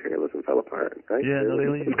end, imperialism fell apart, right? Yeah, they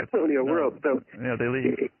leave. The colonial world. So they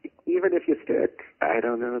leave. Even if you stick, I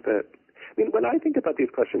don't know that. When I think about these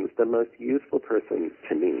questions, the most useful person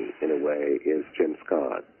to me, in a way, is Jim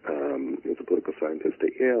Scott, who's a political scientist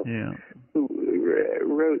at Yale, who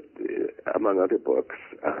wrote, among other books,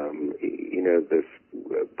 this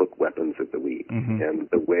book Weapons of the Weak, and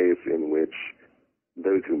the ways in which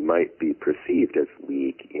those who might be perceived as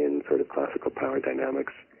weak in sort of classical power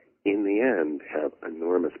dynamics, in the end, have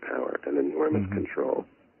enormous power and enormous control,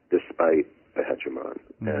 despite the hegemon.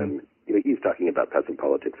 And he's talking about peasant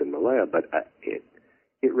politics in Malaya, but it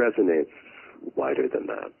resonates wider than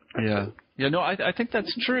that. Yeah, no, I think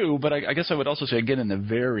that's true, but I guess I would also say, again, in the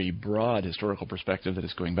very broad historical perspective that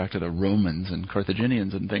is going back to the Romans and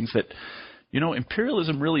Carthaginians and things, that,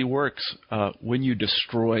 imperialism really works when you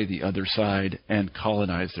destroy the other side and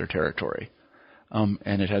colonize their territory.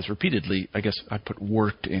 And it has repeatedly, I guess I put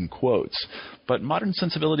worked in quotes, but modern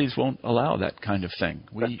sensibilities won't allow that kind of thing.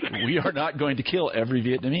 We are not going to kill every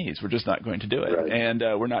Vietnamese. We're just not going to do it. Right. And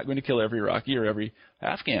we're not going to kill every Iraqi or every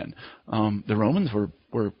Afghan. The Romans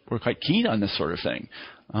were quite keen on this sort of thing,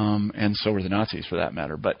 and so were the Nazis for that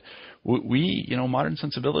matter. But we modern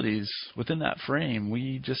sensibilities within that frame,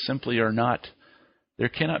 we just simply are not. There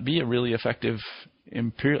cannot be a really effective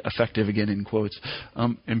again in quotes,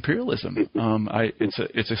 imperialism.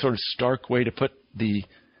 It's a sort of stark way to put the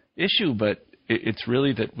issue, but it's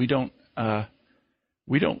really that we don't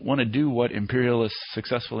want to do what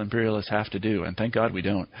successful imperialists have to do, and thank God we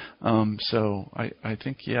don't. So I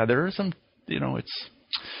think there are some, it's.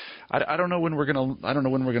 I don't know when we're gonna.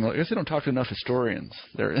 I guess they don't talk to enough historians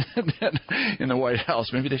there in the White House.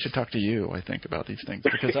 Maybe they should talk to you. I think about these things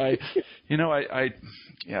because I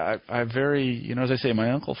very, as I say,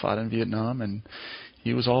 my uncle fought in Vietnam and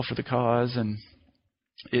he was all for the cause,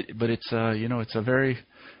 but it's a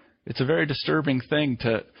very disturbing thing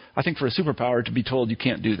I think for a superpower to be told you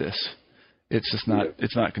can't do this. It's just not.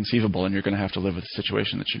 It's not conceivable, and you're going to have to live with a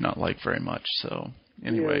situation that you not like very much. So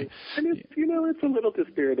anyway, and it's a little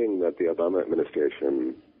dispiriting that the Obama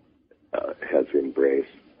administration has embraced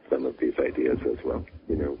some of these ideas as well.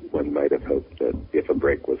 One might have hoped that if a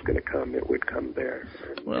break was going to come, it would come there.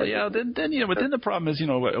 Well, then but then the problem is,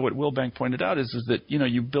 what Will Bank pointed out is that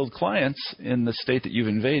you build clients in the state that you've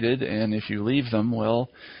invaded, and if you leave them, well,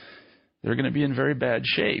 they're going to be in very bad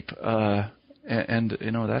shape. And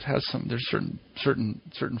that has there's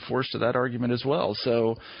certain force to that argument as well.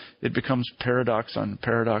 So it becomes paradox on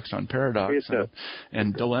paradox on paradox,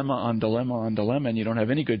 and dilemma on dilemma on dilemma, and you don't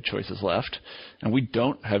have any good choices left. And we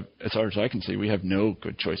don't have, as far as I can see, we have no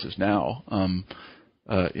good choices now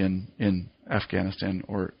in Afghanistan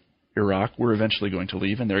or Iraq. We're eventually going to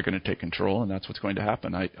leave, and they're going to take control, and that's what's going to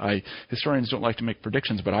happen. Historians don't like to make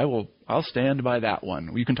predictions, but I'll stand by that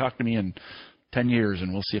one. You can talk to me in 10 years,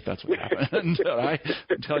 and we'll see if that's what happens.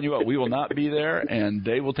 I'm telling you what, we will not be there, and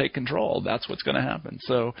they will take control. That's what's going to happen.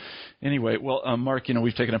 So anyway, well, Mark,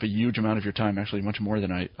 we've taken up a huge amount of your time, actually much more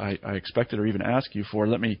than I expected or even asked you for.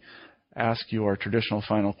 Let me ask you our traditional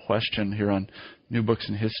final question here on New Books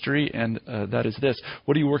in History, and that is this.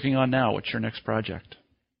 What are you working on now? What's your next project?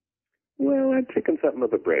 Well, I've taken something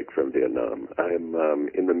of a break from Vietnam. I'm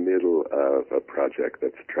in the middle of a project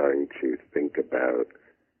that's trying to think about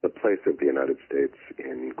the place of the United States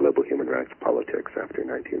in global human rights politics after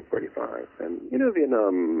 1945. And,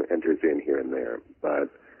 Vietnam enters in here and there, but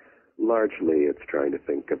largely it's trying to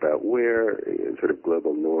think about where sort of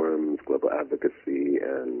global norms, global advocacy,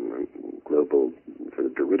 and global sort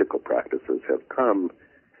of juridical practices have come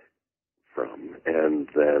from, and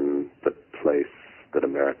then the place that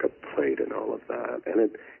America played in all of that. And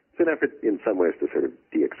it's an effort in some ways to sort of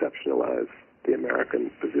de-exceptionalize the American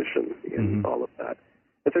position in all of that.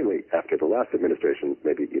 And certainly after the last administration,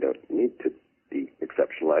 maybe you don't need to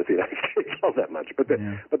de-exceptionalize the United States all that much. But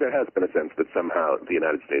there has been a sense that somehow the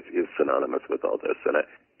United States is synonymous with all this. And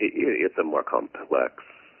it's a more complex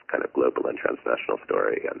kind of global and transnational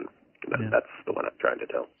story. And that's the one I'm trying to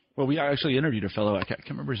tell. Well, we actually interviewed a fellow, I can't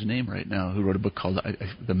remember his name right now, who wrote a book called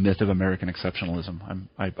The Myth of American Exceptionalism.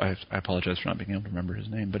 I apologize for not being able to remember his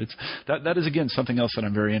name. But that is, again, something else that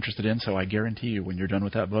I'm very interested in. So I guarantee you when you're done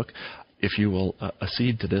with that book, if you will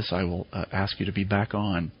accede to this, I will ask you to be back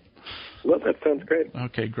on. Well, that sounds great.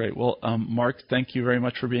 Okay, great. Well, Mark, thank you very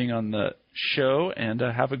much for being on the show, and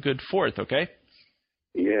have a good 4th, okay?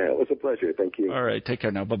 Yeah, it was a pleasure. Thank you. All right, take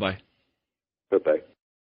care now. Bye-bye. Bye-bye.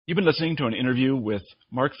 You've been listening to an interview with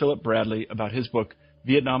Mark Philip Bradley about his book,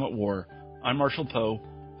 Vietnam at War. I'm Marshall Poe,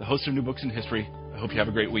 the host of New Books in History. I hope you have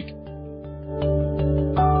a great week.